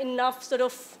we had enough sort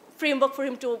of framework for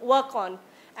him to work on.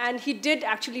 And he did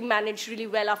actually manage really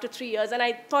well after 3 years. And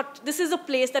I thought this is a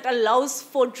place that allows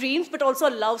for dreams, but also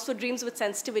allows for dreams with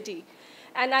sensitivity.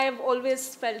 And I have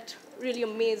always felt really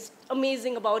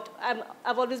amazing about,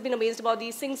 I've always been amazed about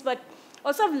these things, but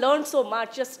also I've learned so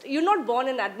much. You're not born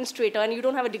an administrator, and you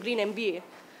don't have a degree in MBA.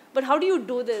 but how do you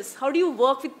do this? How do you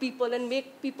work with people and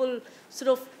make people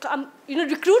sort of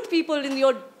recruit people in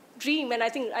your dream? And I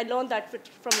think I learned that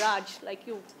from Raj. Like,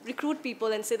 you recruit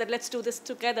people and say that let's do this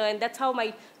together, and that's how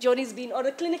my journey's been. Or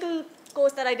the clinical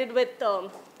course that I did with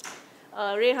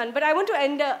Rehan. But I want to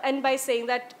end by saying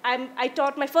that I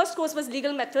taught, my first course was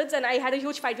legal methods, and I had a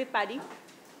huge fight with Paddy,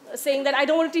 saying that I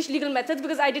don't want to teach legal methods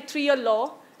because I did 3-year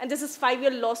law, and this is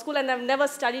 5-year law school, and I've never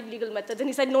studied legal methods. And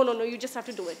he said, no, you just have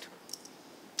to do it.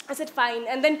 I said, fine.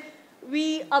 And then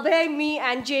Abhay, me,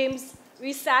 and James,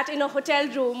 we sat in a hotel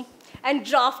room and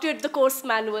drafted the course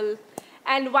manual.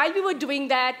 And while we were doing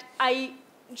that, I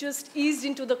just eased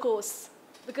into the course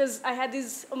because I had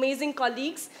these amazing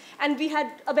colleagues. And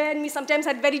Abhay and me sometimes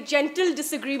had very gentle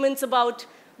disagreements about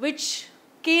which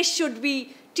case should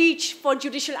we teach for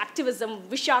judicial activism,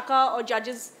 Vishaka or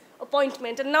judge's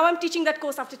appointment. And now I'm teaching that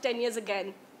course after 10 years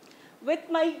again with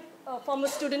my former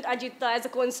student Ajita as a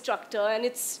co-instructor, and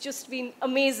it's just been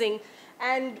amazing.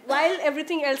 And while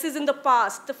everything else is in the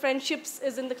past, the friendships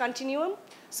is in the continuum.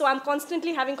 So I'm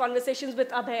constantly having conversations with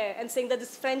Abhay and saying that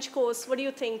this French course, what do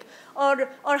you think?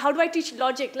 Or how do I teach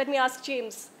logic? Let me ask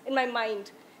James in my mind.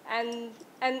 And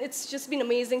it's just been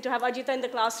amazing to have Ajita in the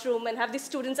classroom and have these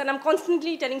students. And I'm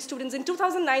constantly telling students, in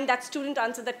 2009, that student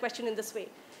answered that question in this way.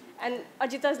 And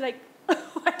Ajita's like,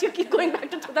 why do you keep going back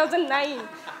to 2009?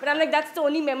 But I'm like, that's the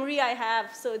only memory I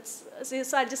have. So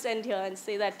I'll just end here and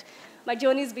say that my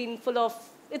journey's been full of,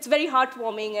 it's very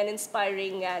heartwarming and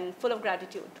inspiring and full of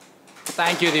gratitude.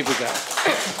 Thank you, Deepika.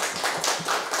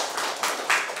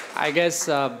 I guess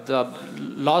the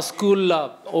law school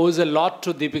owes a lot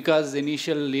to Deepika's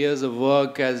initial years of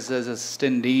work as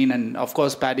assistant dean. And of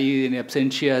course, Paddy in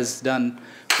absentia has done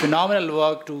phenomenal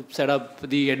work to set up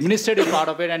the administrative part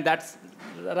of it. And that's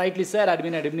rightly said. I've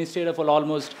been an administrator for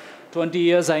almost 20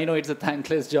 years. I know it's a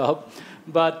thankless job.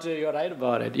 But you're right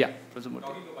about it. Yeah. Talking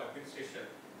about administration,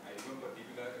 I remember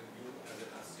Deepika, you as an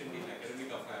assistant in academic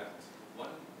affairs,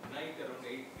 one night around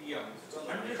 8 p.m.,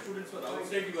 100 students were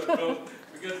outside your room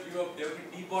because there were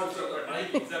teapots for a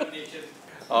night examination.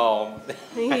 I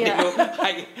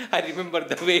remember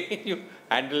the way you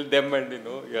handled them, and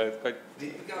it's quite.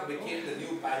 Deepika became the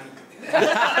new Paddy.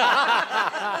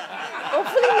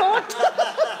 Hopefully not.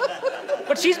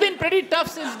 But she's been pretty tough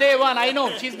since day one. I know.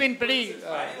 She's been pretty...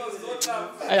 Paddy was so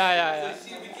tough. Yeah. So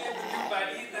she became the new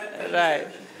Paddy. Right.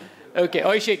 Okay,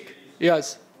 Oishik,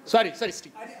 yes. Sorry,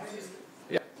 Steve. I just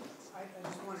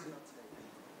wanted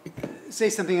to say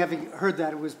something, having heard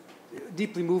that. It was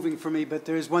deeply moving for me, but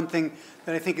there is one thing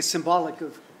that I think is symbolic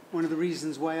of one of the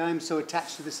reasons why I'm so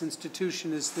attached to this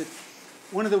institution is that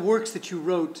one of the works that you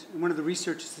wrote and one of the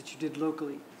researches that you did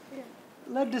locally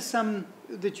led to some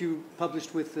that you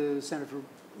published with the Center for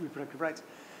Reproductive Rights,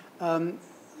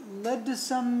 led to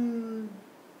some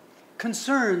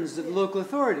concerns of local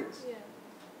authorities. Yeah.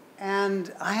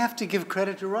 And I have to give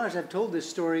credit to Raj. I've told this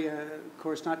story, of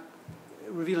course, not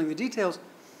revealing the details.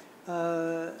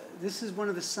 This is one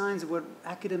of the signs of what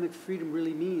academic freedom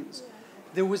really means. Yeah.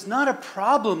 There was not a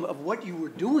problem of what you were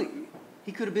doing.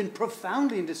 He could have been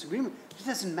profoundly in disagreement. It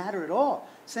doesn't matter at all.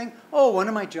 Saying, oh, one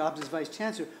of my jobs as vice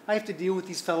chancellor, I have to deal with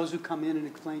these fellows who come in and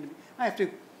explain to me. I have to,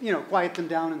 quiet them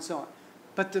down and so on.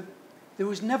 But there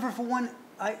was never for one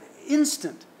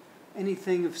instant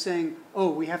anything of saying,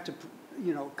 oh, we have to,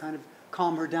 kind of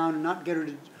calm her down and not get her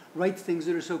to write things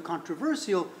that are so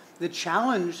controversial that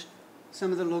challenge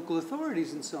some of the local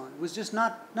authorities and so on. It was just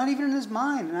not even in his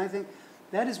mind. And I think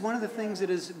that is one of the things that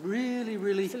has really,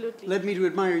 really Absolutely. led me to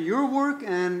admire your work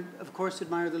and, of course,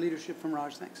 admire the leadership from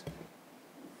Raj. Thanks.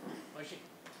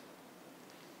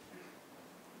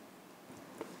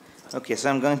 Okay, so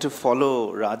I'm going to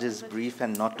follow Raj's brief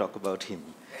and not talk about him.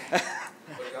 But you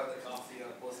have the coffee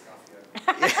or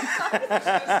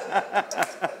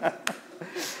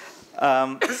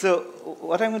post-coffee. So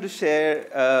what I'm going to share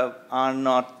are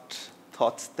not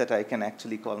thoughts that I can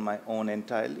actually call my own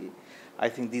entirely. I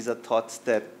think these are thoughts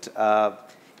that,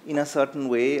 in a certain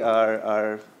way,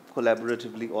 are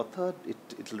collaboratively authored.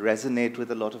 It'll resonate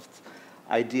with a lot of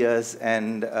ideas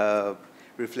and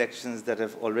reflections that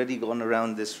have already gone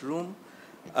around this room.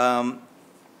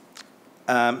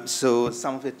 So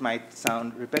some of it might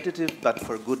sound repetitive, but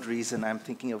for good reason. I'm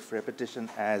thinking of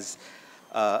repetition as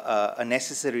a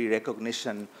necessary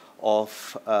recognition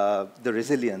of the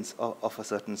resilience of a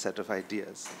certain set of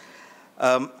ideas.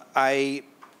 I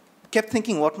kept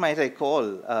thinking, what might I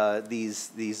call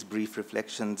these brief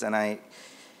reflections? And I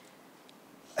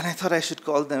thought I should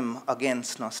call them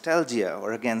against nostalgia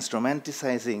or against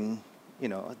romanticizing,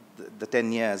 the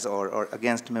 10 years or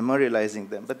against memorializing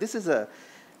them. But this is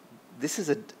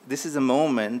a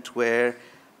moment where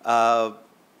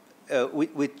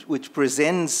which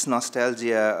presents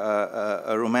nostalgia,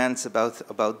 a romance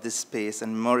about this space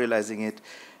and memorializing it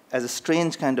as a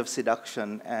strange kind of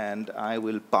seduction, and I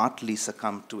will partly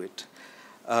succumb to it.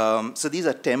 So these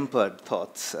are tempered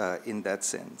thoughts in that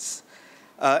sense.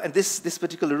 And this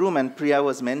particular room, and Priya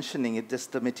was mentioning it,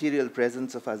 just the material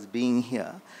presence of us being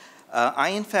here. I,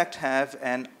 in fact, have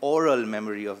an oral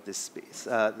memory of this space.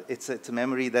 It's a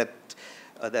memory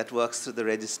that works through the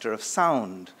register of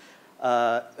sound,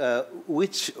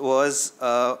 which was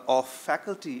of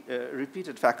faculty,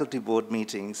 repeated faculty board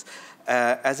meetings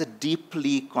as a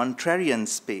deeply contrarian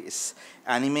space,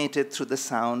 animated through the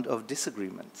sound of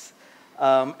disagreements.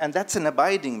 And that's an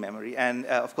abiding memory. And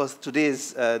of course,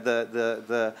 today's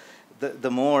the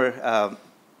more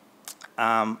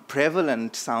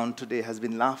prevalent sound today has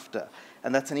been laughter.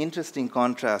 And that's an interesting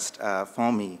contrast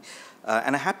for me,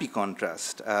 and a happy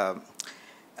contrast.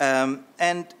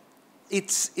 And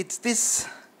it's this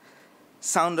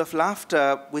sound of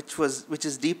laughter which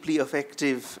is deeply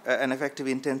effective, an effective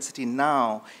intensity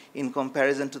now in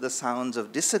comparison to the sounds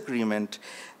of disagreement.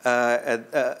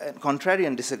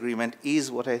 Contrarian disagreement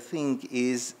is what I think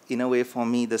is, in a way, for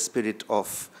me, the spirit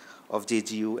of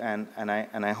JGU,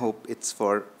 and I hope it's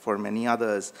for many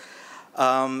others.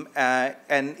 And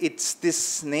it's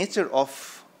this nature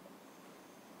of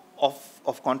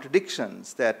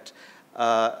contradictions that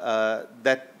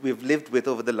we've lived with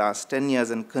over the last 10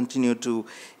 years and continue to,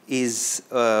 is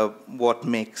what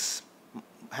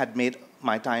had made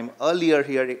my time earlier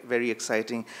here very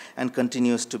exciting and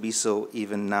continues to be so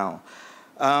even now.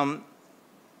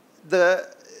 The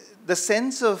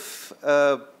sense of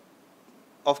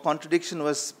contradiction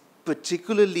was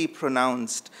particularly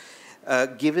pronounced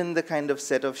given the kind of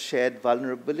set of shared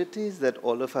vulnerabilities that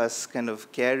all of us kind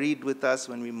of carried with us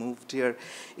when we moved here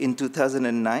in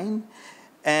 2009.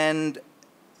 And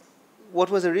what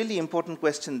was a really important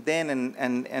question then,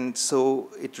 and so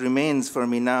it remains for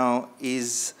me now,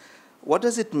 is what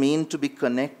does it mean to be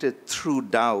connected through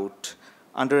doubt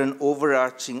under an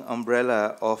overarching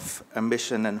umbrella of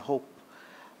ambition and hope?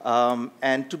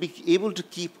 And to be able to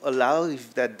keep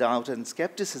alive that doubt and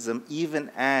skepticism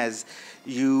even as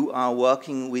you are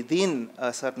working within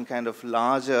a certain kind of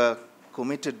larger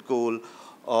committed goal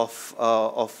of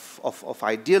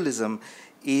idealism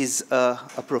is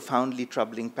a profoundly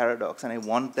troubling paradox. And I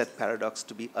want that paradox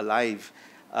to be alive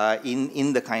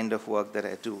in the kind of work that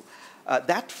I do.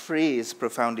 That phrase,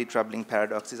 profoundly troubling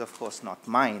paradox, is of course not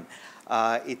mine.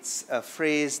 It's a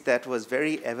phrase that was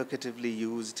very evocatively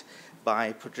used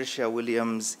by Patricia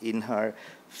Williams in her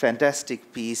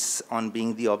fantastic piece on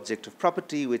being the object of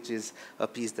property, which is a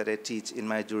piece that I teach in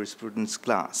my jurisprudence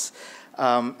class.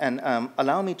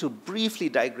 Allow me to briefly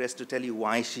digress to tell you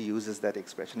why she uses that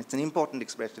expression. It's an important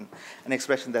expression, an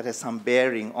expression that has some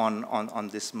bearing on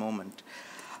this moment.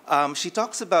 She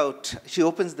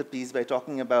opens the piece by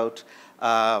talking about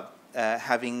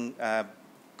having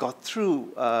got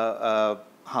through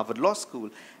Harvard Law School,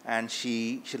 and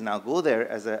she'll now go there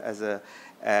as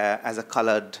a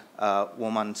colored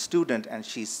woman student, and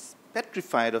she's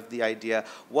petrified of the idea,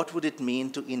 what would it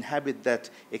mean to inhabit that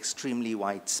extremely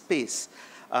white space?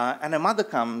 And her mother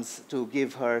comes to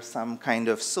give her some kind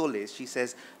of solace. She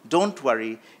says, don't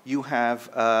worry, you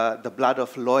have the blood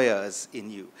of lawyers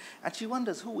in you. And she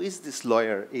wonders, who is this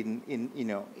lawyer in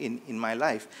my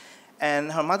life?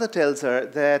 And her mother tells her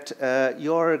that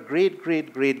your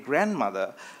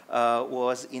great-great-great-grandmother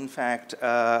was, in fact,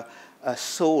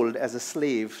 sold as a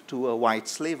slave to a white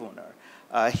slave owner.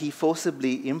 He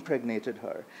forcibly impregnated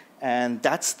her. And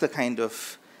that's the kind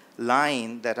of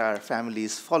line that our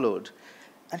families followed.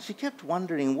 And she kept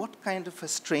wondering, what kind of a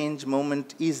strange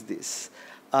moment is this?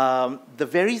 The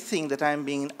very thing that I'm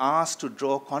being asked to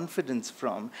draw confidence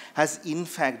from has in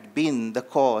fact been the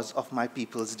cause of my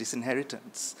people's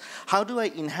disinheritance. How do I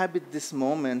inhabit this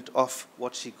moment of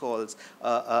what she calls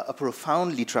a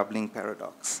profoundly troubling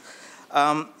paradox?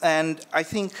 And I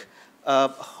think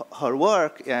her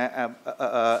work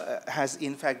has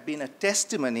in fact been a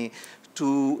testimony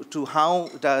to how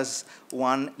does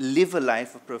one live a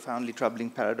life of profoundly troubling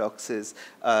paradoxes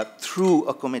through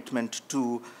a commitment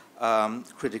to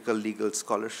critical legal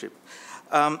scholarship.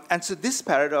 And so this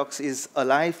paradox is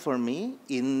alive for me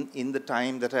in the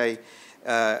time that I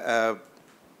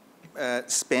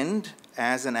spend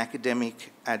as an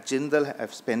academic at Jindal.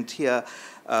 I've spent here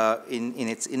in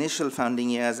its initial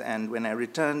founding years, and when I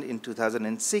returned in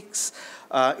 2006,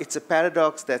 it's a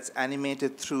paradox that's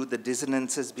animated through the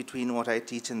dissonances between what I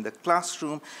teach in the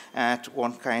classroom and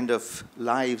what kind of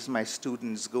lives my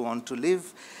students go on to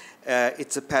live.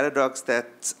 It's a paradox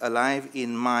that's alive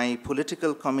in my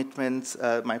political commitments,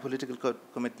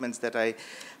 commitments that I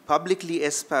publicly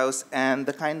espouse and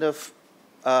the kind of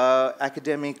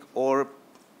academic or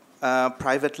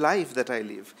private life that I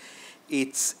live.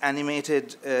 It's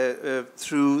animated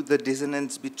through the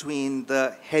dissonance between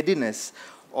the headiness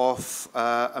of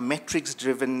a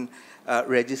metrics-driven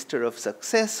register of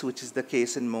success, which is the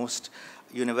case in most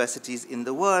universities in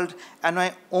the world, and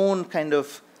my own kind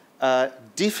of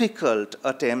difficult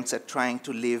attempts at trying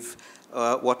to live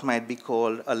what might be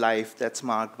called a life that's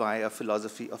marked by a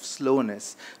philosophy of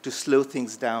slowness, to slow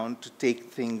things down, to take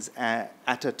things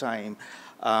at a time.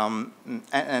 And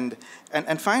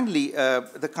finally,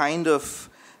 the kind of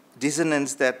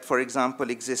dissonance that, for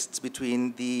example, exists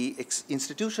between the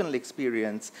institutional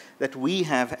experience that we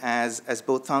have as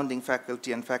both founding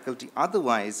faculty and faculty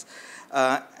otherwise,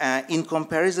 in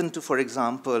comparison to, for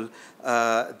example,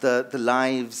 the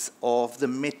lives of the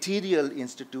material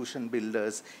institution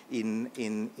builders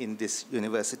in this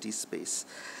university space.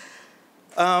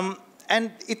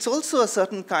 And it's also a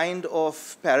certain kind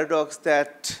of paradox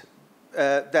that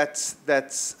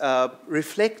that's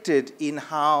reflected in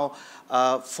how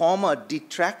former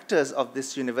detractors of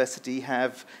this university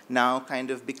have now kind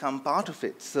of become part of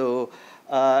it. So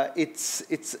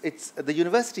the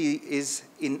university is,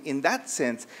 in that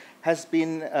sense, has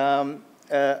been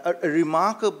a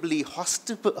remarkably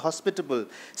hospitable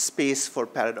space for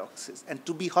paradoxes. And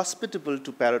to be hospitable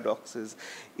to paradoxes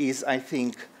is, I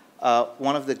think,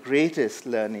 one of the greatest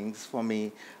learnings for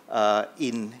me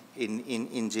in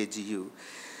JGU.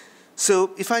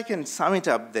 So if I can sum it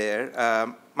up there,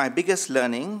 my biggest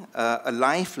learning, a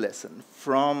life lesson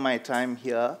from my time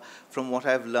here, from what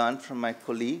I've learned from my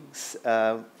colleagues,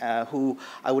 who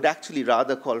I would actually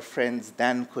rather call friends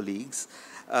than colleagues,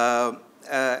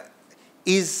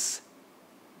 is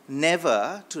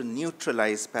never to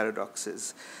neutralize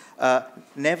paradoxes.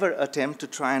 Never attempt to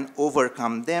try and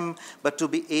overcome them, but to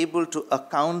be able to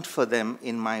account for them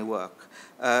in my work.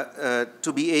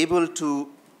 To be able to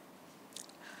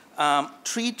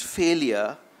treat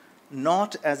failure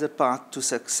not as a path to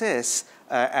success,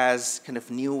 as kind of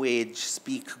New Age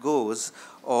speak goes,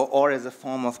 or as a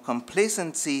form of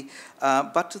complacency,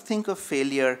 but to think of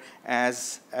failure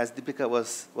as Deepika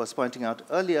was pointing out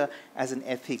earlier, as an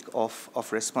ethic of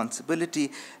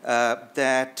responsibility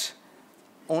that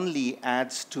only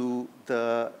adds to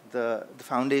the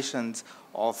foundations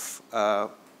of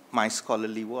my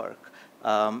scholarly work.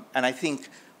 And I think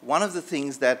one of the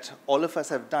things that all of us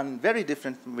have done in very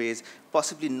different ways,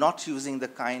 possibly not using the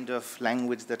kind of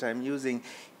language that I'm using,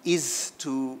 is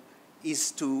to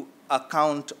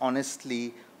account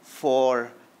honestly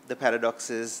for the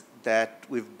paradoxes that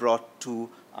we've brought to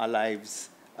our lives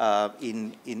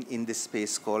in this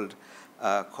space called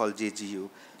JGU.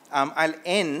 I'll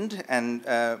end, and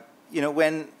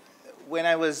when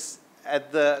I was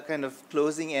at the kind of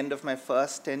closing end of my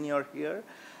first tenure here,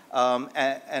 I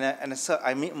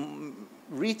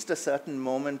reached a certain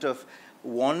moment of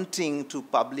wanting to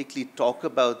publicly talk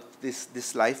about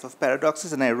this life of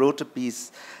paradoxes, and I wrote a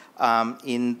piece on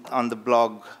the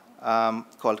blog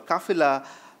called Kafila,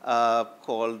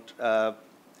 called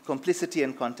Complicity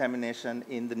and Contamination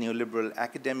in the Neoliberal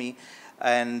Academy.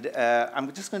 And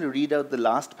I'm just going to read out the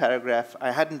last paragraph.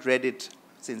 I hadn't read it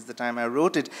since the time I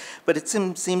wrote it, but it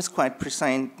seems quite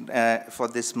precise for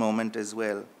this moment as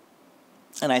well.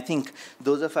 And I think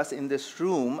those of us in this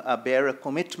room bear a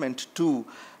commitment to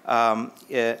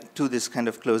this kind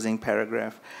of closing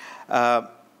paragraph.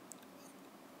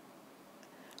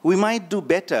 We might do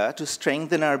better to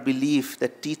strengthen our belief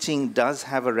that teaching does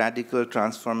have a radical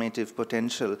transformative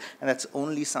potential, and that's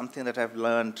only something that I've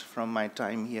learned from my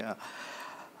time here.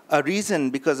 A reason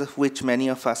because of which many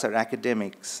of us are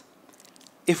academics.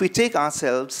 If we take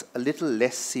ourselves a little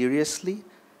less seriously,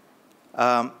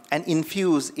 and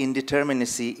infuse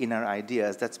indeterminacy in our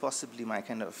ideas. That's possibly my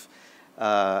kind of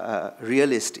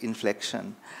realist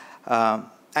inflection. An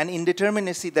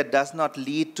indeterminacy that does not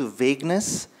lead to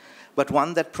vagueness, but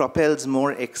one that propels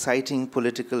more exciting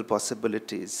political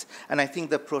possibilities. And I think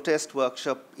the protest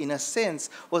workshop, in a sense,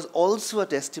 was also a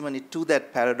testimony to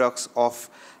that paradox of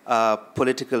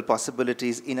political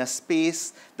possibilities in a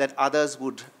space that others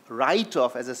would write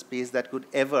off as a space that could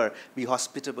ever be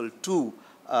hospitable to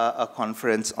a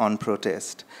conference on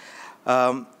protest.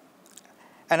 And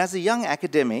as a young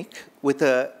academic with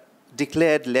a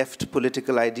declared left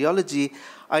political ideology,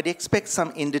 I'd expect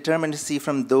some indeterminacy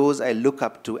from those I look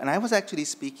up to. And I was actually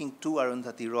speaking to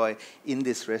Arundhati Roy in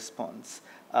this response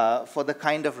for the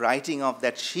kind of writing of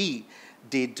that she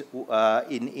did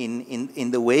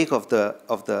in the wake of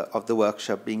the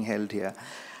workshop being held here.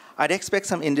 I'd expect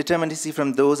some indeterminacy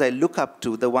from those I look up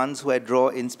to, the ones who I draw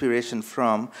inspiration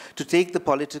from, to take the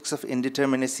politics of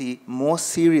indeterminacy more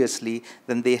seriously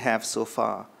than they have so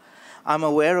far. I'm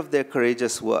aware of their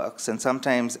courageous works and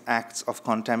sometimes acts of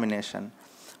contamination,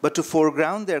 but to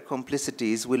foreground their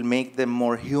complicities will make them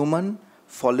more human,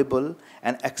 fallible,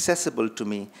 and accessible to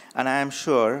me, and I am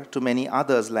sure to many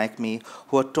others like me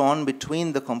who are torn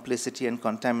between the complicity and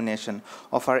contamination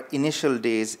of our initial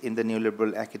days in the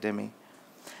neoliberal academy.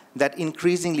 That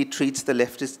increasingly treats the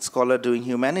leftist scholar doing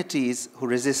humanities who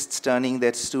resists turning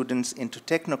their students into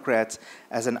technocrats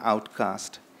as an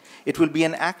outcast. It will be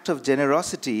an act of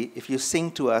generosity if you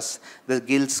sing to us the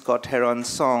Gil Scott-Heron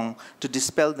song to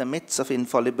dispel the myths of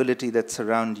infallibility that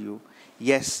surround you.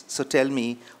 Yes, so tell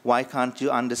me, why can't you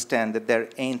understand that there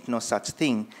ain't no such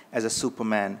thing as a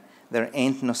Superman? There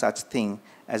ain't no such thing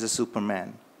as a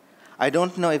Superman. I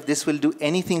don't know if this will do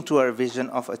anything to our vision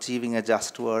of achieving a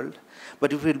just world,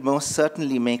 but it will most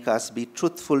certainly make us be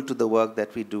truthful to the work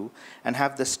that we do and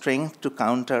have the strength to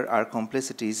counter our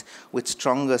complicities with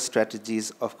stronger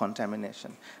strategies of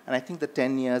contamination. And I think the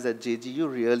 10 years at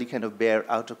JGU really kind of bear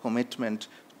out a commitment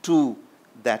to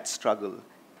that struggle.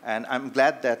 And I'm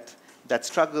glad that that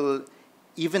struggle,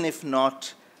 even if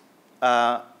not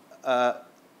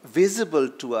visible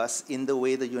to us in the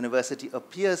way the university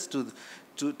appears to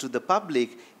the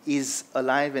public, is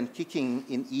alive and kicking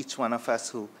in each one of us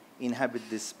who inhabit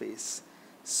this space.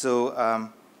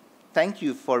 So thank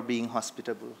you for being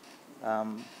hospitable.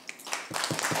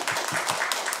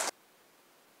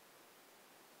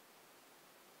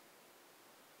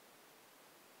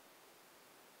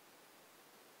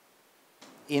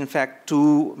 In fact,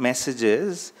 two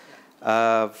messages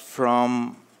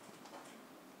from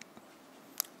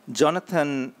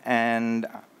Jonathan and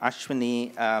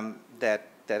Ashwini that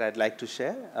I'd like to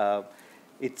share.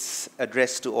 It's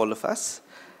addressed to all of us.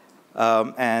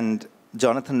 And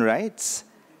Jonathan writes,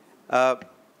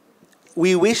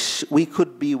 we wish we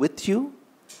could be with you.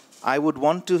 I would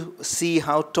want to see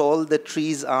how tall the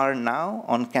trees are now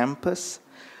on campus,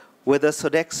 whether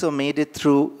Sodexo made it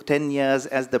through 10 years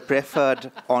as the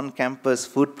preferred on-campus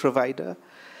food provider.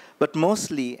 But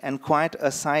mostly, and quite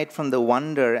aside from the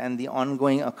wonder and the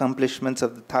ongoing accomplishments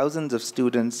of the thousands of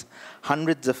students,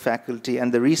 hundreds of faculty,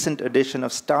 and the recent addition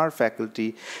of star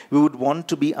faculty, we would want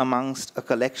to be amongst a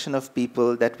collection of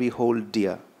people that we hold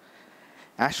dear.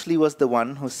 Ashley was the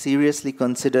one who seriously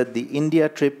considered the India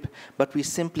trip, but we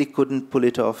simply couldn't pull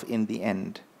it off in the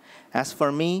end. As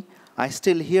for me, I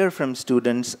still hear from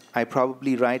students. I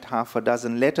probably write half a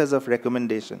dozen letters of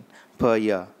recommendation per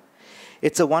year.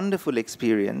 It's a wonderful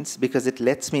experience because it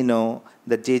lets me know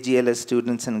that JGLS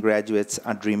students and graduates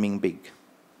are dreaming big.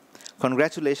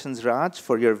 Congratulations, Raj,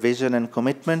 for your vision and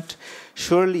commitment.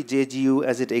 Surely JGU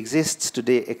as it exists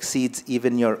today exceeds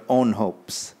even your own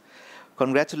hopes.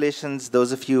 Congratulations,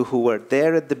 those of you who were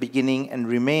there at the beginning and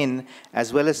remain,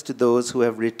 as well as to those who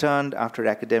have returned after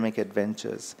academic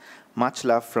adventures. Much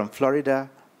love from Florida.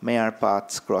 May our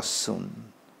paths cross soon.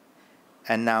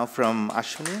 And now from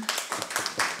Ashwini.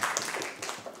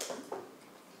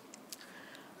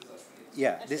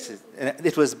 Yeah, this is,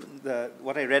 it was,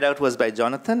 what I read out was by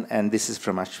Jonathan, and this is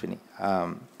from Ashwini.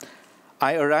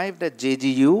 I arrived at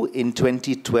JGU in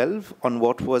 2012 on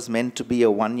what was meant to be a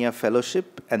one-year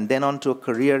fellowship, and then on to a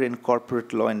career in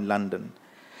corporate law in London.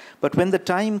 But when the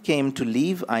time came to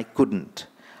leave, I couldn't.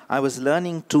 I was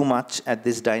learning too much at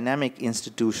this dynamic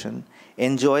institution,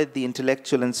 enjoyed the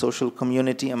intellectual and social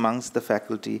community amongst the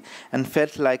faculty, and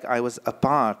felt like I was a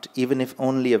part, even if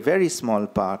only a very small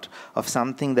part, of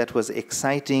something that was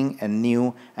exciting and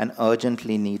new and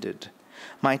urgently needed.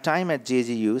 My time at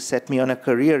JGU set me on a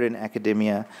career in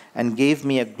academia and gave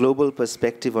me a global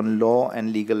perspective on law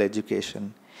and legal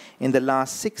education. In the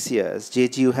last 6 years,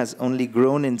 JGU has only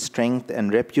grown in strength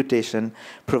and reputation,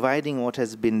 providing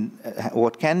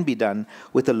what can be done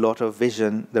with a lot of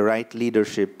vision, the right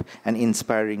leadership, and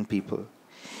inspiring people.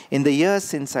 In the years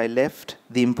since I left,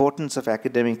 the importance of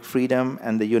academic freedom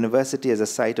and the university as a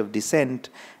site of dissent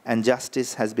and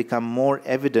justice has become more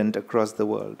evident across the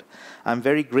world. I'm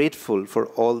very grateful for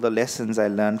all the lessons I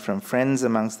learned from friends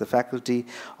amongst the faculty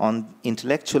on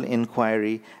intellectual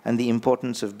inquiry and the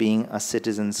importance of being a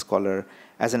citizen scholar.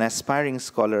 As an aspiring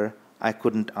scholar, I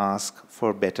couldn't ask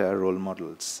for better role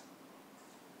models.